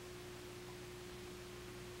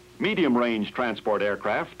 Medium-range transport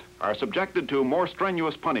aircraft are subjected to more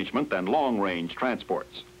strenuous punishment than long-range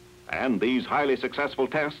transports, and these highly successful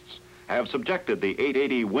tests have subjected the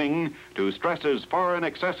 880 wing to stresses far in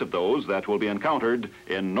excess of those that will be encountered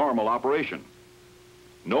in normal operation.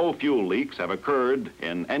 No fuel leaks have occurred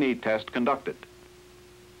in any test conducted.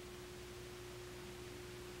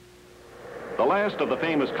 The last of the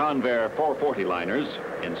famous Convair 440 liners,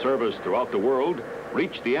 in service throughout the world,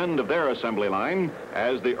 reached the end of their assembly line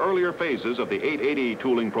as the earlier phases of the 880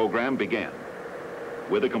 tooling program began.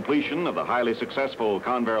 With the completion of the highly successful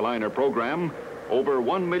Convair liner program, over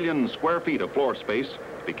 1 million square feet of floor space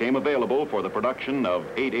became available for the production of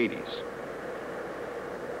 880s.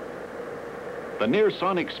 The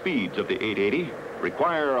near-sonic speeds of the 880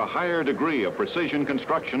 require a higher degree of precision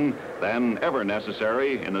construction than ever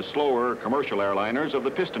necessary in the slower commercial airliners of the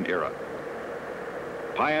piston era.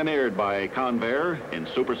 Pioneered by Convair in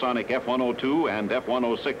supersonic F-102 and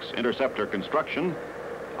F-106 interceptor construction,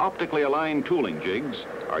 optically aligned tooling jigs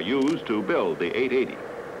are used to build the 880.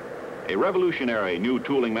 A revolutionary new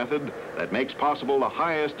tooling method that makes possible the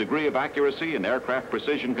highest degree of accuracy in aircraft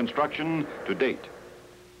precision construction to date.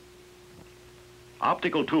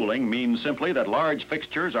 Optical tooling means simply that large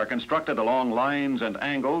fixtures are constructed along lines and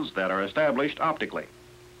angles that are established optically.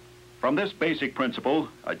 From this basic principle,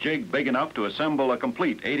 a jig big enough to assemble a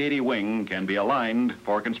complete 880 wing can be aligned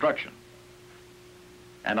for construction.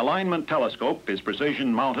 An alignment telescope is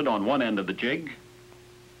precision mounted on one end of the jig.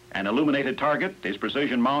 An illuminated target is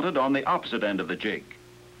precision mounted on the opposite end of the jig.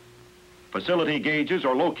 Facility gauges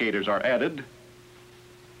or locators are added,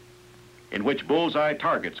 in which bullseye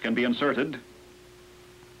targets can be inserted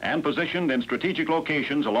and positioned in strategic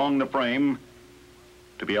locations along the frame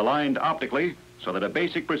to be aligned optically so that a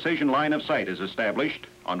basic precision line of sight is established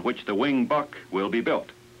on which the wing buck will be built.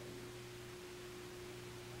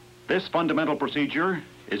 This fundamental procedure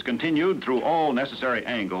is continued through all necessary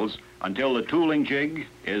angles until the tooling jig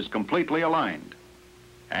is completely aligned,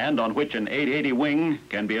 and on which an 880 wing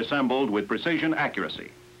can be assembled with precision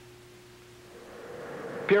accuracy.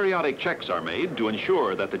 Periodic checks are made to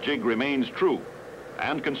ensure that the jig remains true,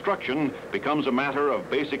 and construction becomes a matter of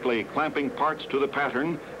basically clamping parts to the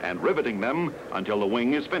pattern and riveting them until the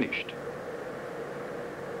wing is finished.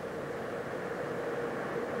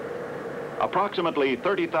 Approximately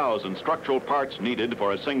 30,000 structural parts needed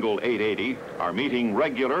for a single 880 are meeting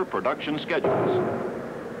regular production schedules.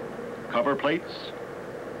 Cover plates,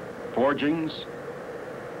 forgings,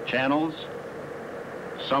 channels,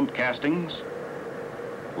 sump castings,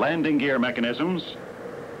 landing gear mechanisms,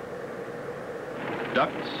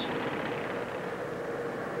 ducts,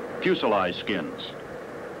 fuselage skins.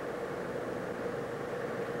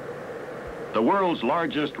 The world's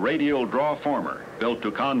largest radial draw former, built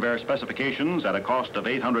to Convair specifications at a cost of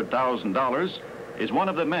 $800,000, is one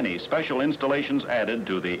of the many special installations added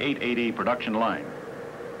to the 880 production line.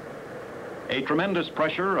 A tremendous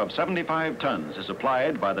pressure of 75 tons is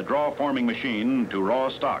applied by the draw forming machine to raw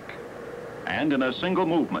stock, and in a single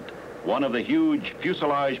movement, one of the huge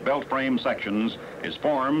fuselage belt frame sections is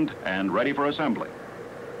formed and ready for assembly.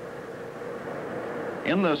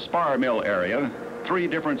 In the spar mill area, 3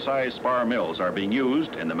 different size spar mills are being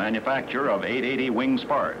used in the manufacture of 880 wing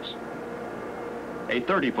spars. A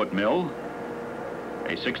 30-foot mill,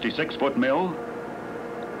 a 66-foot mill,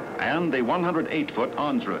 and the 108-foot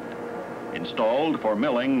Onsrud, installed for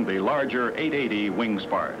milling the larger 880 wing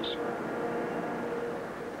spars.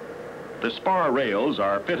 The spar rails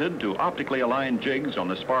are fitted to optically aligned jigs on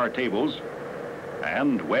the spar tables,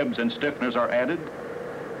 and webs and stiffeners are added,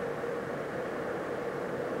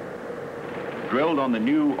 drilled on the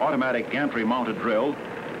new automatic gantry-mounted drill,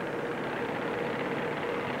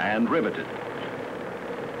 and riveted.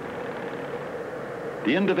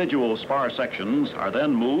 The individual spar sections are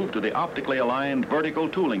then moved to the optically aligned vertical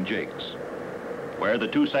tooling jigs, where the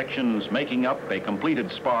 2 sections making up a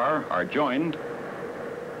completed spar are joined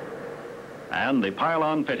and the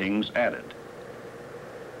pylon fittings added.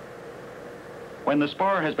 When the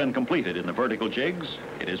spar has been completed in the vertical jigs,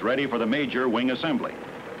 it is ready for the major wing assembly.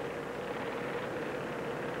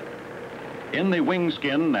 In the wing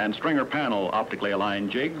skin and stringer panel optically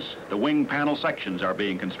aligned jigs, the wing panel sections are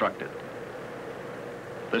being constructed.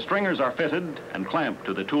 The stringers are fitted and clamped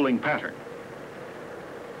to the tooling pattern.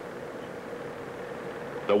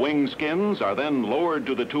 The wing skins are then lowered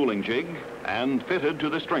to the tooling jig and fitted to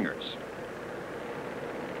the stringers,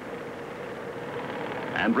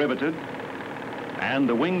 and riveted, and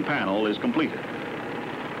the wing panel is completed.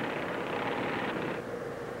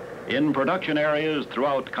 In production areas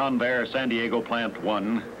throughout Convair San Diego Plant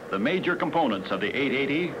 1, the major components of the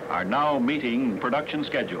 880 are now meeting production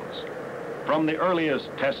schedules. From the earliest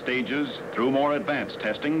test stages through more advanced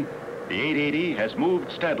testing, the 880 has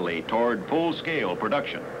moved steadily toward full-scale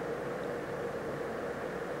production.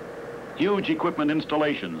 Huge equipment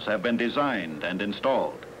installations have been designed and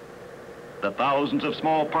installed. The thousands of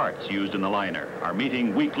small parts used in the liner are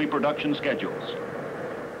meeting weekly production schedules.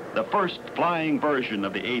 The first flying version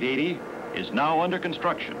of the 880 is now under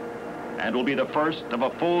construction and will be the first of a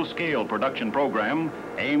full-scale production program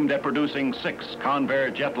aimed at producing 6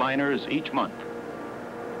 Convair jetliners each month.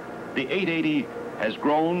 The 880 has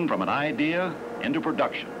grown from an idea into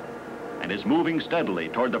production and is moving steadily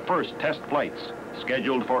toward the first test flights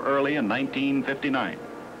scheduled for early in 1959.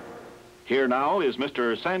 Here now is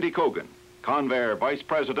Mr. Sandy Cogan, Convair Vice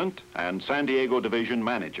President and San Diego Division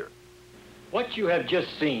Manager. What you have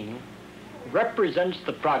just seen represents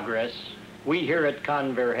the progress we here at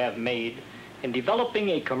Convair have made in developing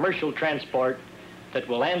a commercial transport that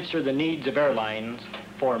will answer the needs of airlines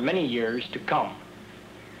for many years to come.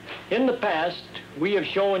 In the past, we have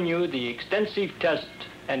shown you the extensive test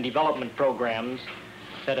and development programs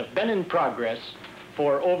that have been in progress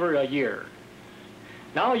for over a year.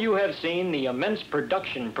 Now you have seen the immense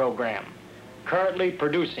production program currently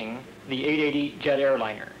producing the 880 jet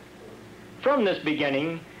airliner. From this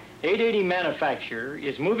beginning, 880 manufacture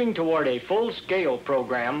is moving toward a full-scale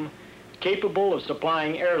program capable of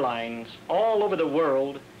supplying airlines all over the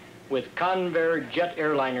world with Convair jet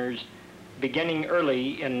airliners beginning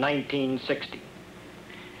early in 1960.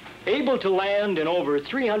 Able to land in over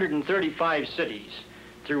 335 cities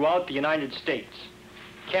throughout the United States,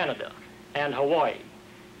 Canada, and Hawaii,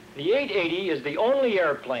 the 880 is the only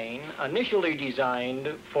airplane initially designed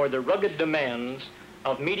for the rugged demands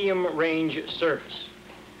of medium-range service.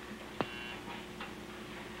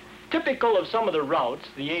 Typical of some of the routes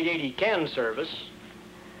the 880 can service: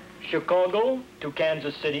 Chicago to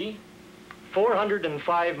Kansas City,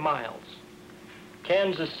 405 miles.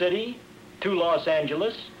 Kansas City to Los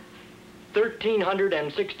Angeles,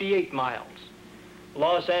 1,368 miles.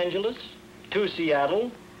 Los Angeles to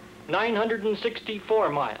Seattle, 964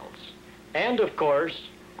 miles. And of course,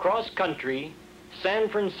 cross-country, San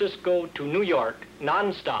Francisco to New York,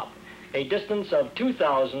 non-stop, a distance of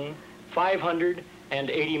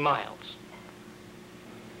 2,580 miles.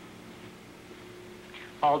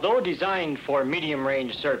 Although designed for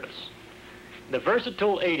medium-range service, the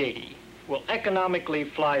versatile 880 will economically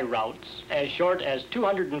fly routes as short as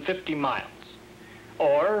 250 miles,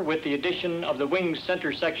 or with the addition of the wing's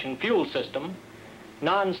center section fuel system,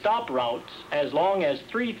 non-stop routes as long as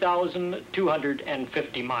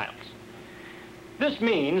 3,250 miles. This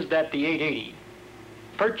means that the 880,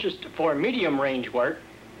 purchased for medium-range work,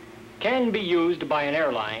 can be used by an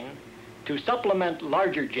airline to supplement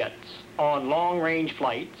larger jets on long-range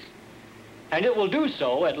flights, and it will do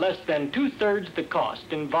so at less than 2/3 the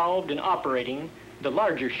cost involved in operating the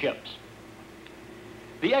larger ships.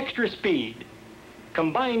 The extra speed,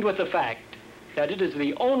 combined with the fact that it is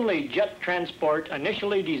the only jet transport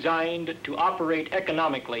initially designed to operate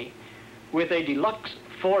economically with a deluxe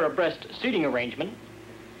 4-abreast seating arrangement,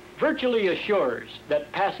 virtually assures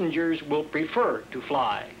that passengers will prefer to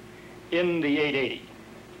fly in the 880.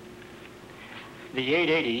 The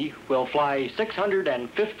 880 will fly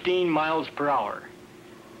 615 miles per hour,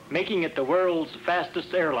 making it the world's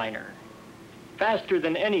fastest airliner, faster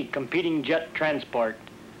than any competing jet transport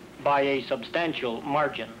by a substantial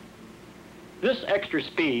margin. This extra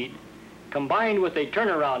speed, combined with a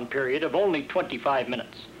turnaround period of only 25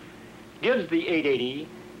 minutes, gives the 880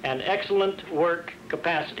 an excellent work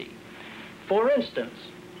capacity. For instance,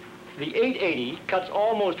 the 880 cuts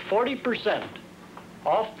almost 40%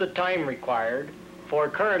 off the time required for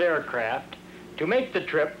current aircraft to make the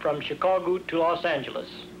trip from Chicago to Los Angeles.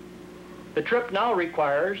 The trip now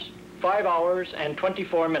requires 5 hours and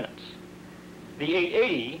 24 minutes. The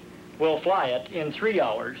 880 will fly it in 3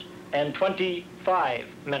 hours and 25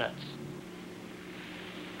 minutes.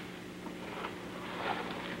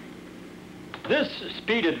 This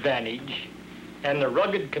speed advantage and the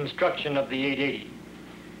rugged construction of the 880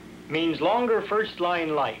 means longer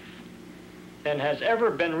first-line life than has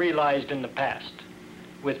ever been realized in the past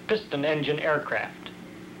with piston engine aircraft.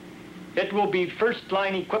 It will be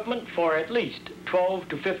first-line equipment for at least 12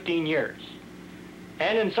 to 15 years,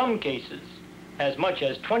 and in some cases, as much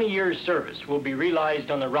as 20 years service will be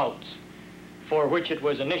realized on the routes for which it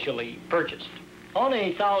was initially purchased. On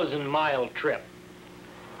a 1,000-mile trip,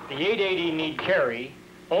 the 880 need carry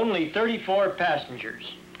only 34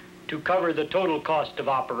 passengers to cover the total cost of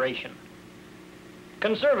operation.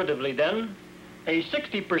 Conservatively then, a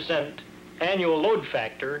 60% annual load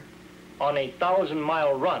factor on a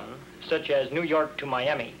 1,000-mile run, such as New York to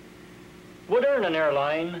Miami, would earn an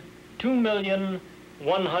airline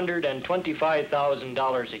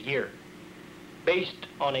 $2,125,000 a year, based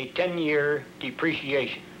on a 10-year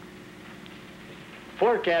depreciation.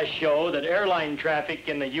 Forecasts show that airline traffic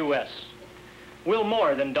in the U.S. will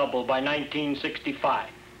more than double by 1965.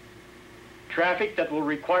 Traffic that will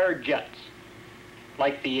require jets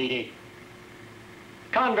like the 880.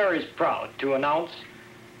 Convair is proud to announce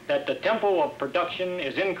that the tempo of production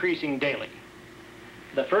is increasing daily.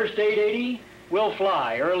 The first 880 will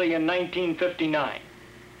fly early in 1959,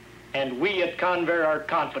 and we at Convair are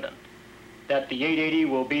confident that the 880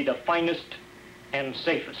 will be the finest and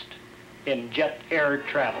safest in jet air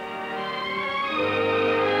travel.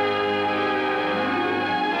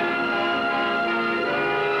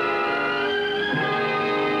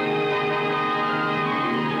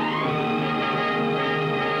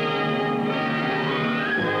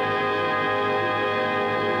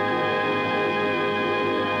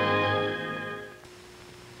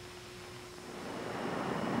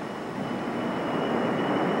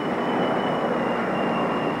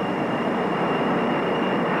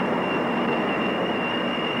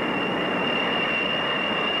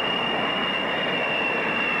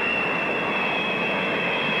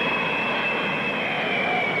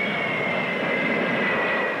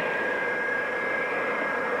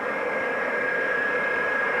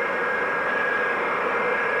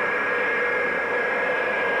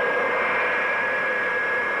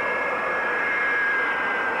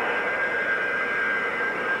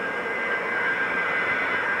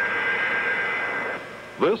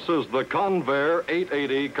 This is the Convair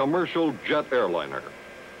 880 commercial jet airliner.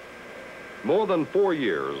 More than 4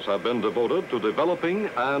 years have been devoted to developing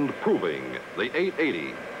and proving the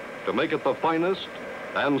 880 to make it the finest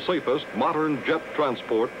and safest modern jet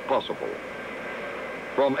transport possible.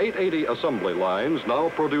 From 880 assembly lines now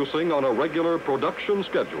producing on a regular production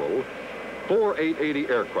schedule, 4 880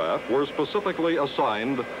 aircraft were specifically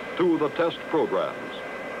assigned to the test programs.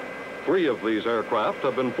 3 of these aircraft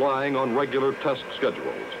have been flying on regular test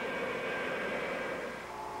schedules.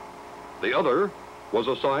 The other was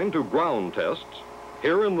assigned to ground tests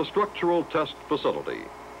here in the structural test facility.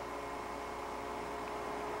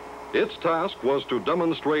 Its task was to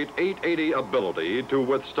demonstrate 880 ability to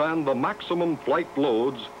withstand the maximum flight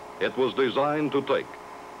loads it was designed to take.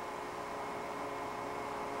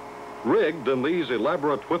 Rigged in these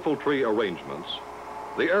elaborate whiffletree arrangements,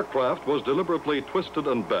 the aircraft was deliberately twisted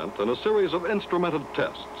and bent in a series of instrumented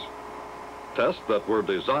tests. Tests that were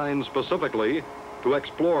designed specifically to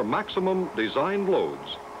explore maximum design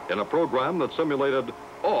loads in a program that simulated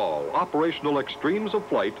all operational extremes of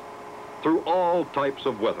flight through all types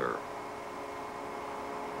of weather.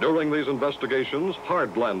 During these investigations,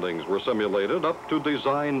 hard landings were simulated up to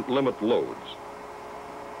design limit loads.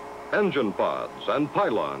 Engine pods and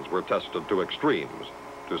pylons were tested to extremes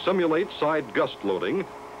to simulate side gust loading,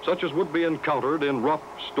 such as would be encountered in rough,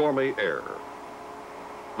 stormy air.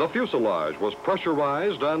 The fuselage was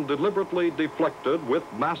pressurized and deliberately deflected with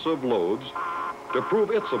massive loads to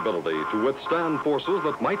prove its ability to withstand forces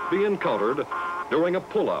that might be encountered during a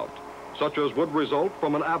pullout, such as would result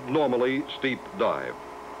from an abnormally steep dive.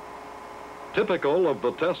 Typical of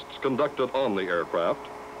the tests conducted on the aircraft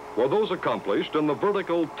were those accomplished in the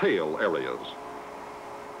vertical tail areas.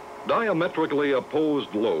 Diametrically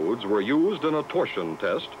opposed loads were used in a torsion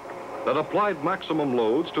test that applied maximum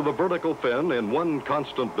loads to the vertical fin in one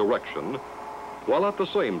constant direction, while at the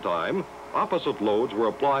same time, opposite loads were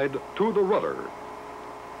applied to the rudder.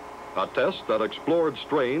 A test that explored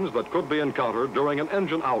strains that could be encountered during an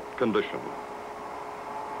engine-out condition.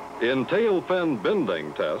 In tail fin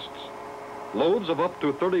bending tests, loads of up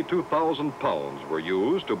to 32,000 pounds were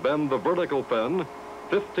used to bend the vertical fin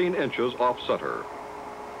 15 inches off-center.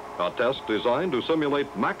 A test designed to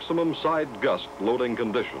simulate maximum side gust loading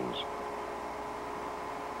conditions.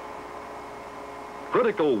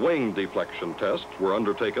 Critical wing deflection tests were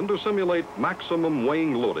undertaken to simulate maximum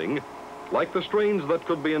wing loading, like the strains that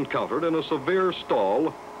could be encountered in a severe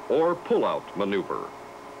stall or pull-out maneuver.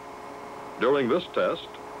 During this test,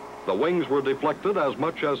 the wings were deflected as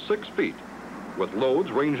much as 6 feet, with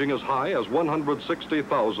loads ranging as high as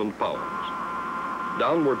 160,000 pounds.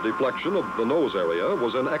 Downward deflection of the nose area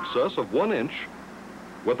was in excess of 1 inch,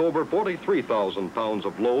 with over 43,000 pounds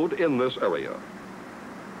of load in this area.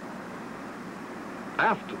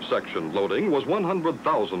 Aft section loading was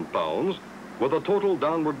 100,000 pounds, with a total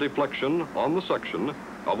downward deflection on the section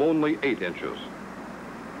of only 8 inches.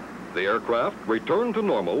 The aircraft returned to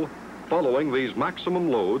normal following these maximum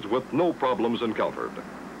loads with no problems encountered.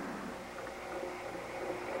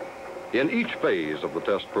 In each phase of the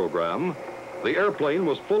test program, the airplane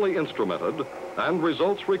was fully instrumented and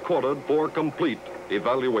results recorded for complete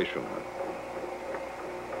evaluation.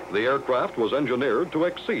 The aircraft was engineered to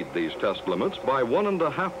exceed these test limits by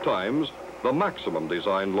 1.5 times the maximum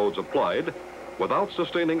design loads applied without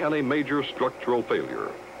sustaining any major structural failure.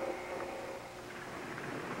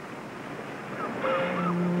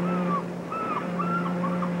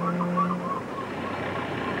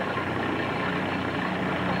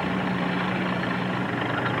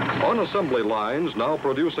 On assembly lines now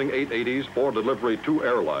producing 880s for delivery to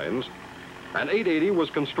airlines, an 880 was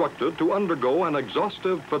constructed to undergo an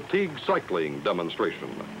exhaustive fatigue cycling demonstration.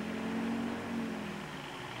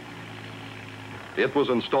 It was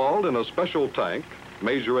installed in a special tank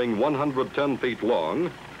measuring 110 feet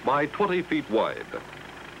long by 20 feet wide.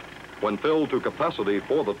 When filled to capacity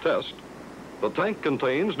for the test, the tank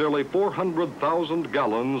contains nearly 400,000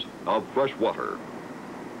 gallons of fresh water.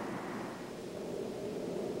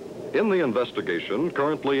 In the investigation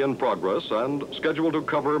currently in progress and scheduled to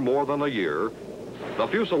cover more than a year, the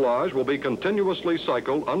fuselage will be continuously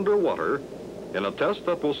cycled underwater in a test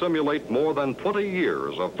that will simulate more than 20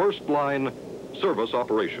 years of first-line service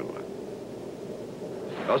operation.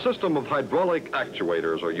 A system of hydraulic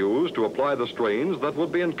actuators are used to apply the strains that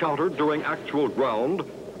would be encountered during actual ground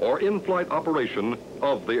or in-flight operation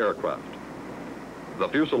of the aircraft. The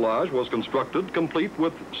fuselage was constructed complete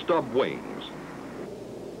with stub wings.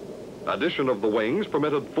 Addition of the wings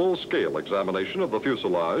permitted full-scale examination of the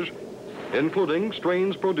fuselage, including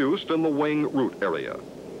strains produced in the wing root area.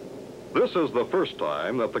 This is the first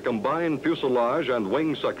time that the combined fuselage and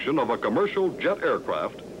wing section of a commercial jet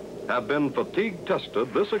aircraft have been fatigue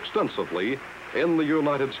tested this extensively in the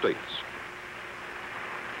United States.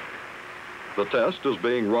 The test is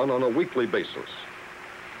being run on a weekly basis.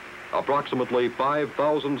 Approximately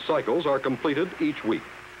 5,000 cycles are completed each week.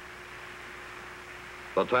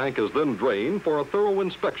 The tank is then drained for a thorough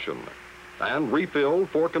inspection and refilled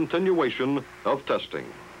for continuation of testing.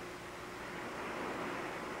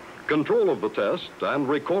 Control of the test and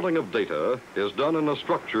recording of data is done in a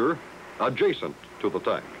structure adjacent to the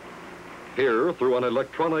tank. Here, through an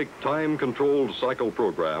electronic time-controlled cycle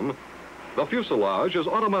program, the fuselage is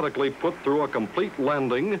automatically put through a complete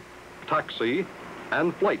landing, taxi,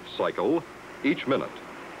 and flight cycle each minute.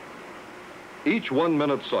 Each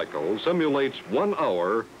 1-minute cycle simulates 1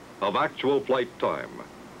 hour of actual flight time.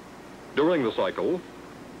 During the cycle,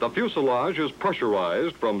 the fuselage is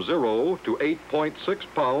pressurized from 0 to 8.6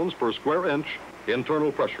 pounds per square inch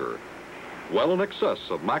internal pressure, well in excess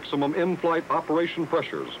of maximum in-flight operation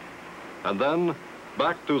pressures, and then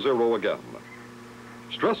back to 0 again.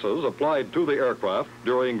 Stresses applied to the aircraft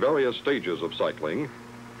during various stages of cycling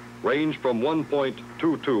range from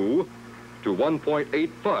 1.22 to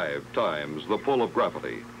 1.85 times the pull of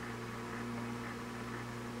gravity.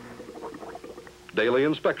 Daily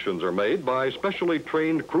inspections are made by specially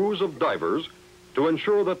trained crews of divers to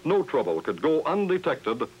ensure that no trouble could go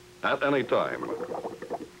undetected at any time.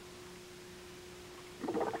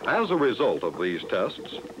 As a result of these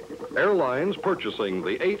tests, airlines purchasing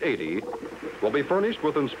the 880 will be furnished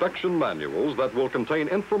with inspection manuals that will contain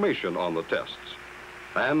information on the tests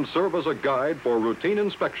and serve as a guide for routine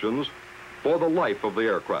inspections for the life of the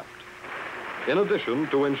aircraft, in addition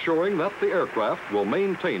to ensuring that the aircraft will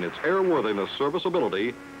maintain its airworthiness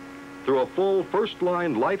serviceability through a full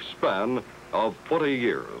first-line lifespan of 20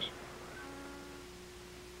 years.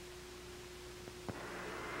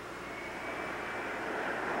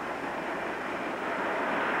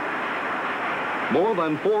 More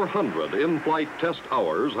than 400 in-flight test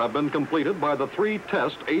hours have been completed by the 3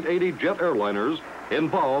 test 880 jet airliners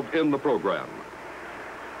involved in the program.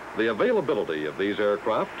 The availability of these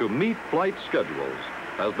aircraft to meet flight schedules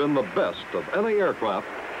has been the best of any aircraft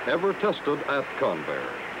ever tested at Convair.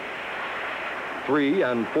 3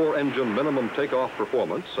 and 4 engine minimum takeoff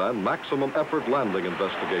performance and maximum effort landing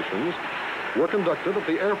investigations were conducted at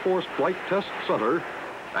the Air Force Flight Test Center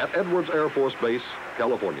at Edwards Air Force Base,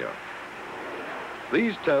 California.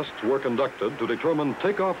 These tests were conducted to determine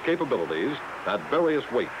takeoff capabilities at various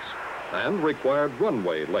weights and required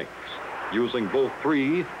runway lengths using both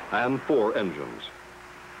 3 and 4 engines.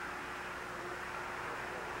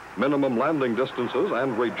 Minimum landing distances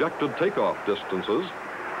and rejected takeoff distances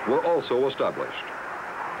were also established.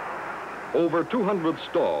 Over 200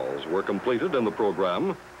 stalls were completed in the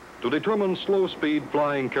program to determine slow-speed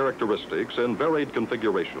flying characteristics in varied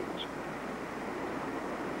configurations.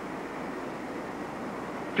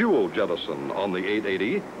 Fuel jettison on the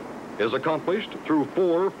 880 is accomplished through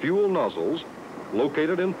 4 fuel nozzles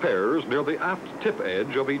located in pairs near the aft tip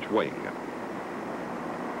edge of each wing.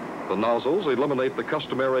 The nozzles eliminate the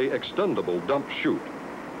customary extendable dump chute.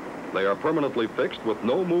 They are permanently fixed with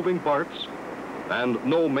no moving parts and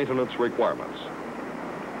no maintenance requirements.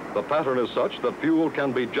 The pattern is such that fuel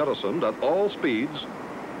can be jettisoned at all speeds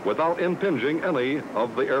without impinging any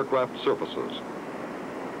of the aircraft surfaces.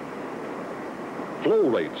 Flow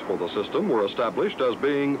rates for the system were established as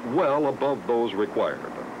being well above those required.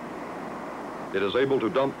 It is able to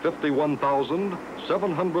dump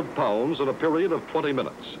 51,700 pounds in a period of 20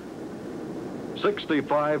 minutes,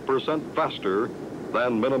 65% faster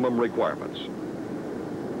than minimum requirements.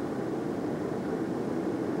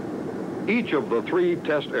 Each of the 3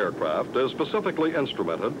 test aircraft is specifically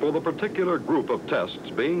instrumented for the particular group of tests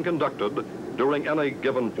being conducted during any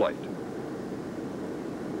given flight.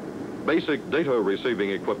 Basic data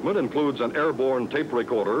receiving equipment includes an airborne tape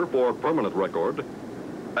recorder for permanent record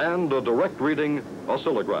and a direct reading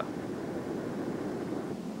oscillograph.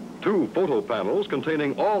 2 photo panels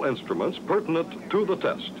containing all instruments pertinent to the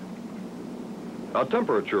test. A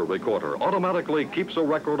temperature recorder automatically keeps a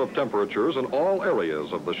record of temperatures in all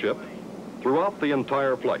areas of the ship throughout the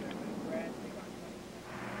entire flight.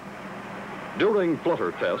 During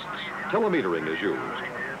flutter tests, telemetering is used.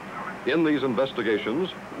 In these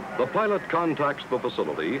investigations, the pilot contacts the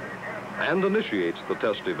facility and initiates the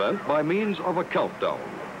test event by means of a countdown.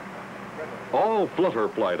 All flutter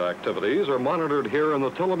flight activities are monitored here in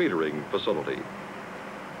the telemetering facility.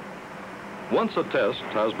 Once a test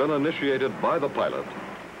has been initiated by the pilot,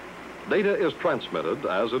 data is transmitted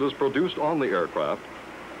as it is produced on the aircraft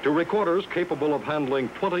to recorders capable of handling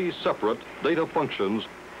 20 separate data functions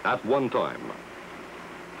at one time.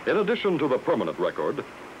 In addition to the permanent record,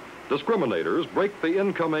 discriminators break the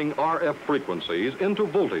incoming RF frequencies into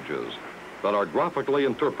voltages that are graphically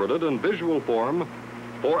interpreted in visual form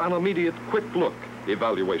for an immediate quick look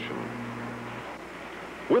evaluation.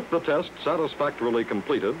 With the test satisfactorily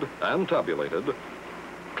completed and tabulated,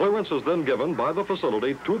 clearance is then given by the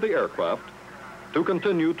facility to the aircraft to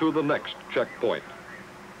continue to the next checkpoint.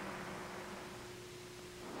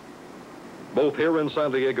 both here in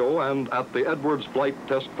San Diego and at the Edwards Flight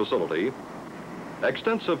Test Facility,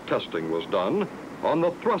 extensive testing was done on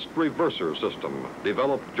the thrust reverser system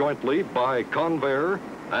developed jointly by Convair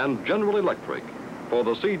and General Electric for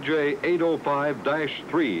the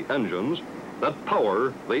CJ805-3 engines that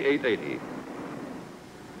power the 880.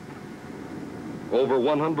 Over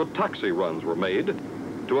 100 taxi runs were made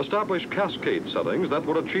to establish cascade settings that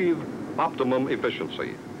would achieve optimum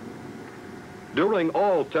efficiency. During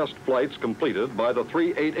all test flights completed by the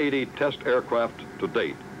 3 880 test aircraft to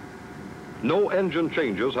date, no engine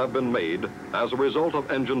changes have been made as a result of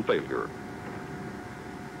engine failure.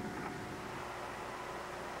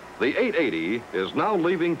 The 880 is now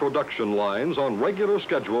leaving production lines on regular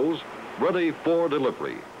schedules, ready for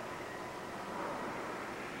delivery.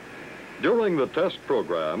 During the test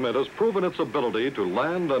program, it has proven its ability to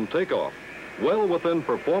land and take off well within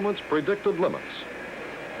performance predicted limits,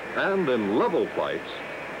 and in level flights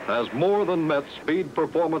has more than met speed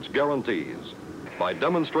performance guarantees by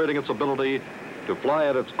demonstrating its ability to fly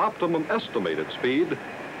at its optimum estimated speed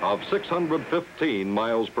of 615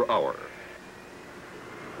 miles per hour.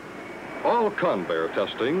 All Convair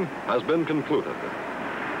testing has been concluded,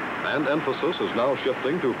 and emphasis is now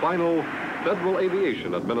shifting to final Federal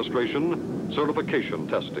Aviation Administration certification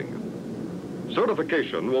testing.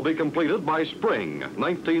 Certification will be completed by spring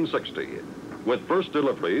 1960, with first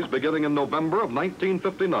deliveries beginning in November of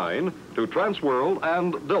 1959 to Transworld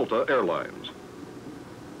and Delta Airlines.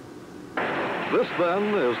 This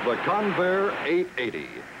then is the Convair 880,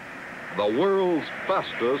 the world's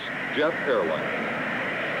fastest jet airliner.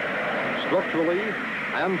 Structurally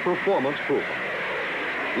and performance proven,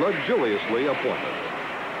 luxuriously appointed,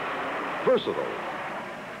 versatile,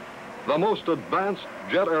 the most advanced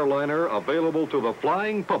jet airliner available to the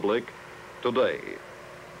flying public today.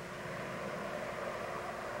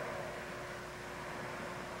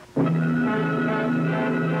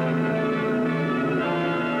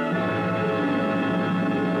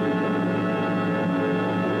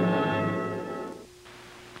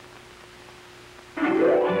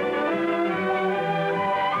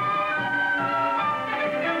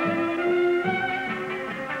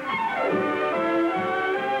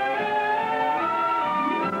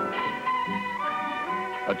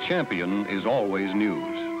 A champion is always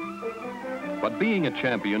news. But being a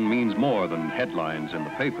champion means more than headlines in the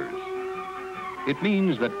papers. It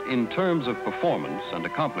means that in terms of performance and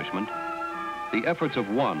accomplishment, the efforts of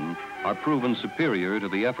one are proven superior to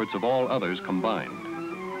the efforts of all others combined.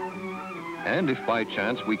 And if by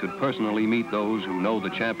chance we could personally meet those who know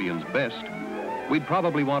the champions best, we'd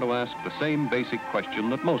probably want to ask the same basic question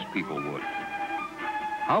that most people would.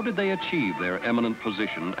 How did they achieve their eminent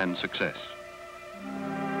position and success?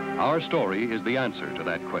 Our story is the answer to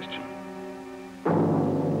that question.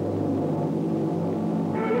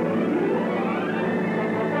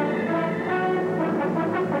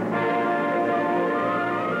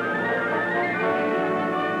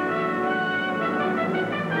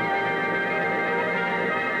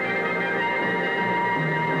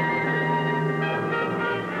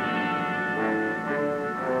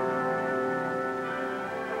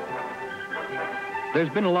 There's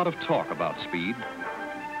been a lot of talk about speed,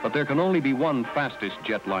 but there can only be one fastest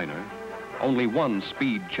jetliner, only one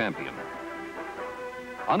speed champion.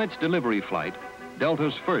 On its delivery flight,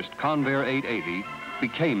 Delta's first Convair 880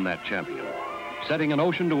 became that champion, setting an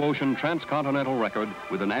ocean-to-ocean transcontinental record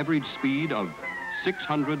with an average speed of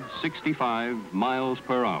 665 miles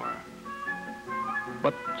per hour.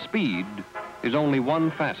 But speed is only one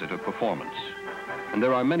facet of performance, and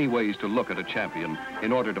there are many ways to look at a champion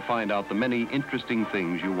in order to find out the many interesting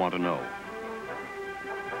things you want to know.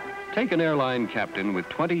 Take an airline captain with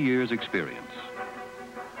 20 years' experience.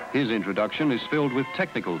 His introduction is filled with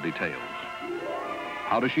technical details.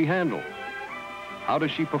 How does she handle? How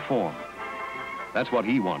does she perform? That's what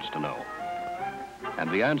he wants to know. And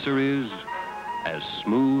the answer is as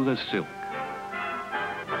smooth as silk.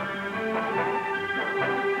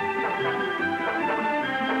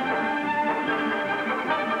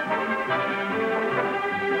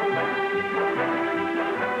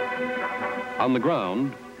 On the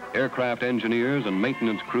ground, aircraft engineers and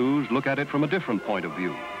maintenance crews look at it from a different point of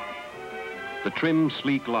view. The trim,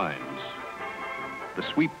 sleek lines, the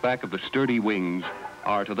sweep back of the sturdy wings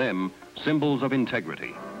are to them symbols of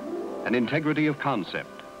integrity, an integrity of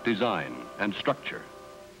concept, design, and structure.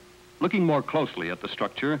 Looking more closely at the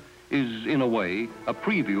structure is, in a way, a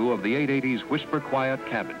preview of the 880's whisper-quiet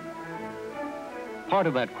cabin. Part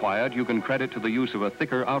of that quiet you can credit to the use of a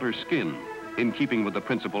thicker outer skin, in keeping with the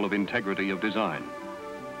principle of integrity of design.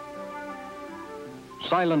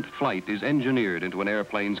 Silent flight is engineered into an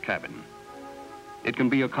airplane's cabin. It can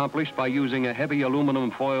be accomplished by using a heavy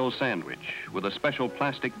aluminum foil sandwich with a special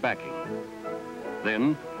plastic backing.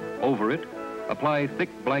 Then, over it, apply thick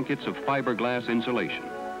blankets of fiberglass insulation.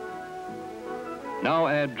 Now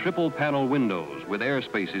add triple panel windows with air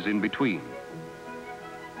spaces in between.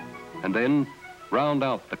 And then round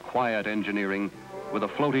out the quiet engineering with a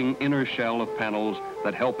floating inner shell of panels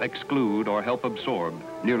that help exclude or help absorb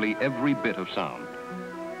nearly every bit of sound.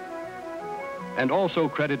 And also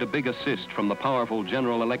credit a big assist from the powerful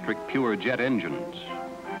General Electric pure jet engines.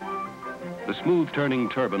 The smooth turning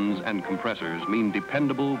turbines and compressors mean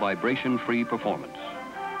dependable vibration-free performance.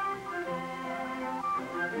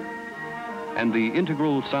 And the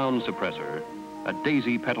integral sound suppressor, a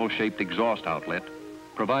daisy petal-shaped exhaust outlet,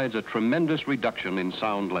 provides a tremendous reduction in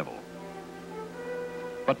sound level.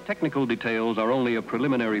 But technical details are only a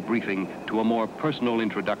preliminary briefing to a more personal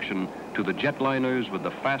introduction to the jetliners with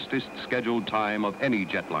the fastest scheduled time of any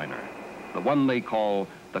jetliner, the one they call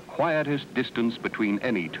the quietest distance between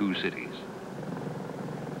any two cities.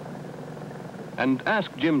 And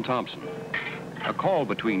ask Jim Thompson. A call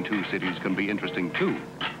between two cities can be interesting too.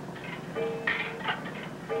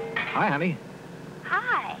 Hi, honey.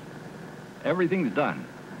 Hi. Everything's done.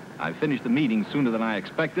 I finished the meeting sooner than I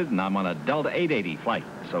expected, and I'm on a Delta 880 flight,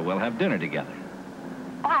 so we'll have dinner together.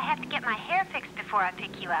 Oh, I have to get my hair fixed before I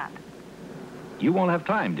pick you up. You won't have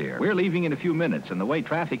time, dear. We're leaving in a few minutes, and the way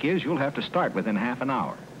traffic is, you'll have to start within half an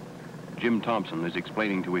hour. Jim Thompson is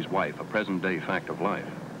explaining to his wife a present-day fact of life.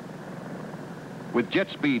 With jet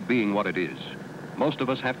speed being what it is, most of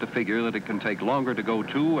us have to figure that it can take longer to go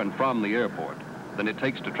to and from the airport than it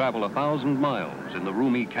takes to travel 1,000 miles in the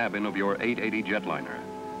roomy cabin of your 880 jetliner.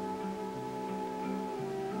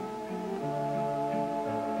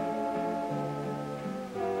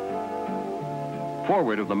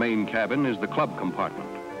 Forward of the main cabin is the club compartment.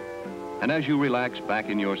 And as you relax back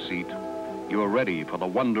in your seat, you are ready for the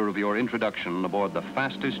wonder of your introduction aboard the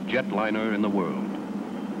fastest jetliner in the world.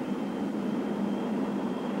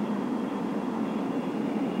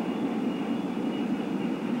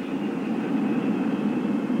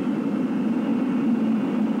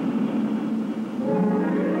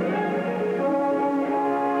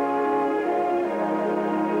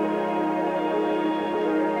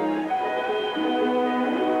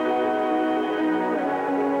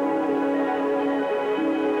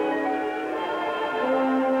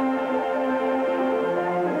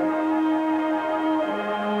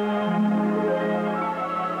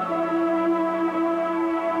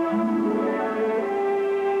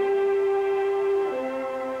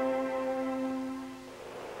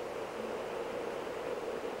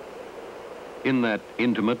 In that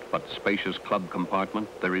intimate but spacious club compartment,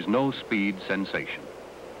 there is no speed sensation.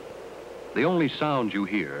 The only sound you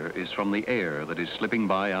hear is from the air that is slipping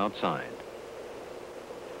by outside.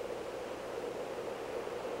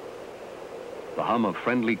 The hum of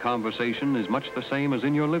friendly conversation is much the same as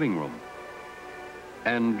in your living room.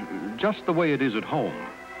 And just the way it is at home.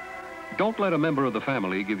 Don't let a member of the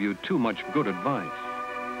family give you too much good advice.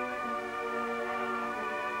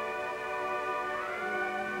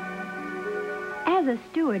 As a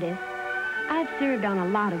stewardess, I've served on a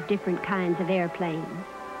lot of different kinds of airplanes.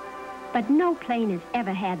 But no plane has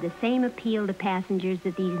ever had the same appeal to passengers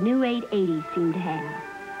that these new 880s seem to have.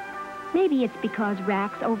 Maybe it's because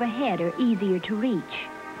racks overhead are easier to reach.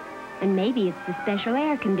 And maybe it's the special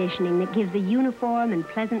air conditioning that gives a uniform and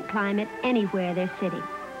pleasant climate anywhere they're sitting.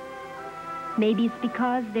 Maybe it's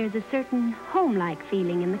because there's a certain home-like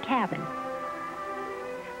feeling in the cabin.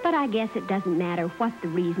 But I guess it doesn't matter what the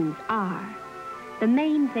reasons are. The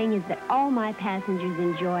main thing is that all my passengers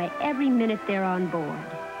enjoy every minute they're on board.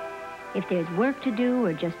 If there's work to do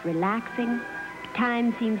or just relaxing,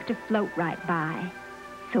 time seems to float right by.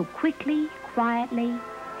 So quickly, quietly,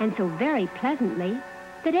 and so very pleasantly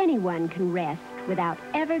that anyone can rest without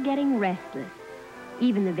ever getting restless,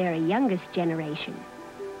 even the very youngest generation.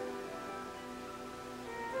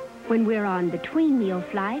 When we're on between-meal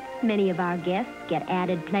flights, many of our guests get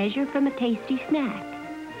added pleasure from a tasty snack.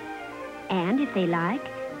 And, if they like,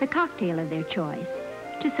 the cocktail of their choice,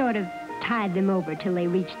 to sort of tide them over till they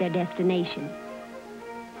reach their destination.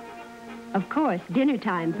 Of course, dinner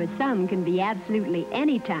time for some can be absolutely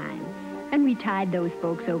any time, and we tide those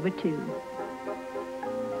folks over too.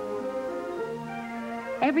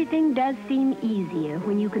 Everything does seem easier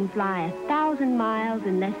when you can fly 1,000 miles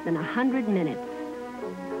in less than 100 minutes.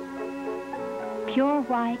 Pure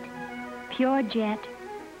white, pure jet,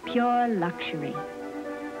 pure luxury.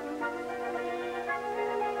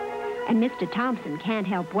 And Mr. Thompson can't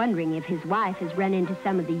help wondering if his wife has run into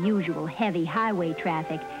some of the usual heavy highway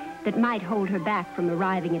traffic that might hold her back from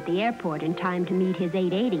arriving at the airport in time to meet his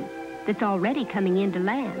 880. that's already coming into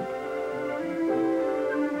land.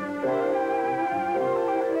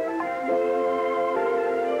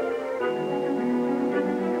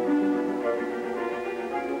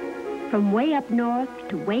 From way up north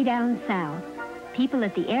to way down south, people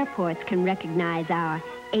at the airports can recognize our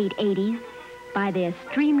 880s by their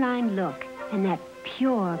streamlined look and that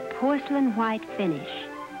pure porcelain white finish.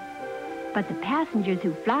 But the passengers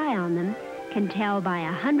who fly on them can tell by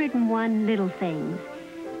 101 little things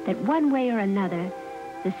that one way or another,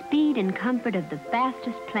 the speed and comfort of the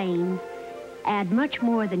fastest planes add much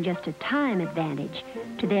more than just a time advantage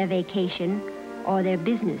to their vacation or their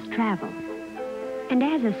business travel. And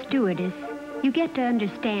as a stewardess, you get to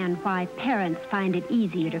understand why parents find it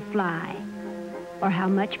easier to fly, or how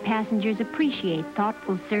much passengers appreciate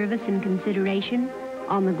thoughtful service and consideration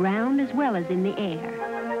on the ground as well as in the air.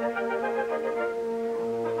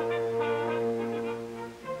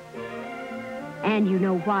 And you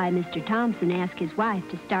know why Mr. Thompson asked his wife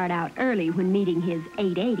to start out early when meeting his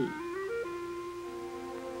 880.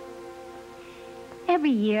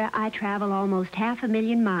 Every year, I travel almost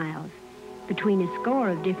 500,000 miles between a score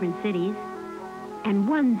of different cities, and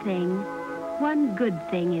one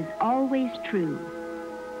good thing is always true.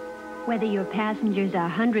 Whether your passengers are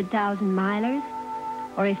 100,000 milers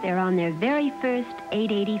or if they're on their very first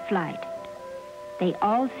 880 flight, they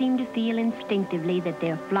all seem to feel instinctively that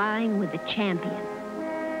they're flying with a champion,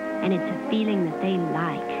 and it's a feeling that they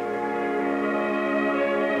like.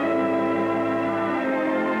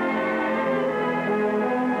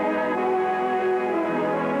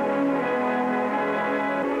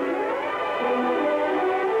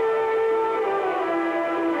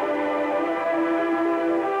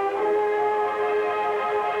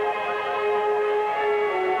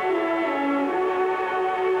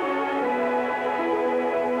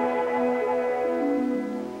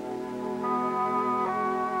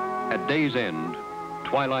 At day's end,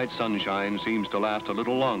 twilight sunshine seems to last a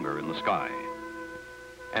little longer in the sky.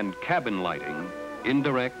 And cabin lighting,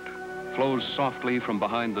 indirect, flows softly from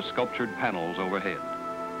behind the sculptured panels overhead.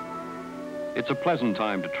 It's a pleasant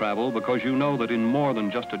time to travel because you know that in more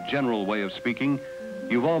than just a general way of speaking,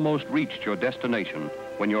 you've almost reached your destination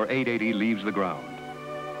when your 880 leaves the ground.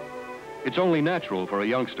 It's only natural for a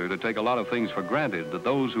youngster to take a lot of things for granted that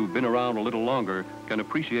those who've been around a little longer can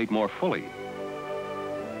appreciate more fully.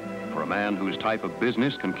 For a man whose type of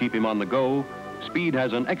business can keep him on the go, speed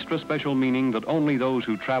has an extra special meaning that only those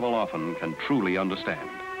who travel often can truly understand.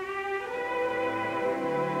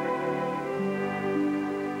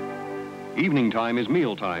 Evening time is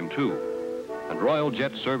mealtime, too. And Royal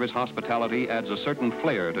Jet Service hospitality adds a certain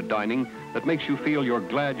flair to dining that makes you feel you're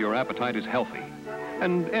glad your appetite is healthy.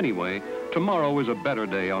 And anyway, tomorrow is a better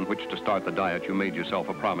day on which to start the diet you made yourself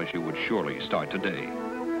a promise you would surely start today.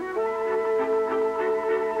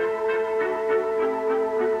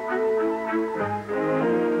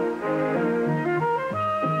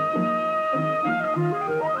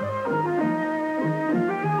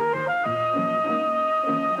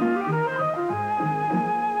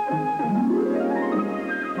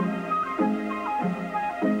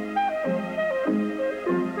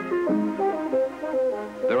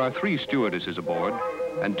 There are 3 stewardesses aboard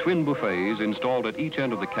and twin buffets installed at each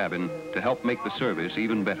end of the cabin to help make the service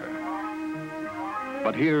even better.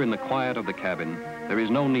 But here in the quiet of the cabin, there is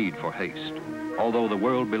no need for haste, although the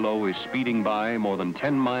world below is speeding by more than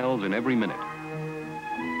 10 miles in every minute.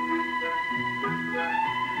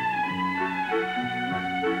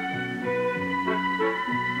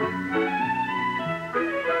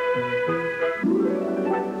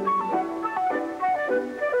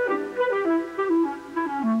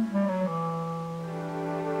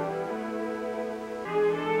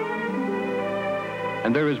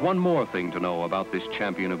 And there is one more thing to know about this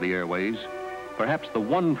champion of the airways, perhaps the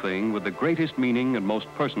one thing with the greatest meaning and most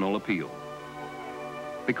personal appeal.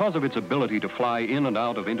 Because of its ability to fly in and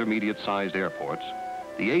out of intermediate-sized airports,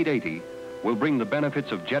 the 880 will bring the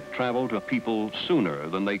benefits of jet travel to people sooner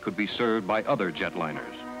than they could be served by other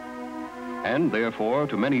jetliners. And therefore,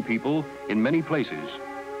 to many people, in many places,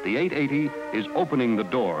 the 880 is opening the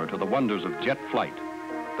door to the wonders of jet flight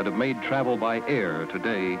that have made travel by air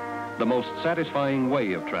today the most satisfying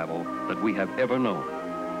way of travel that we have ever known.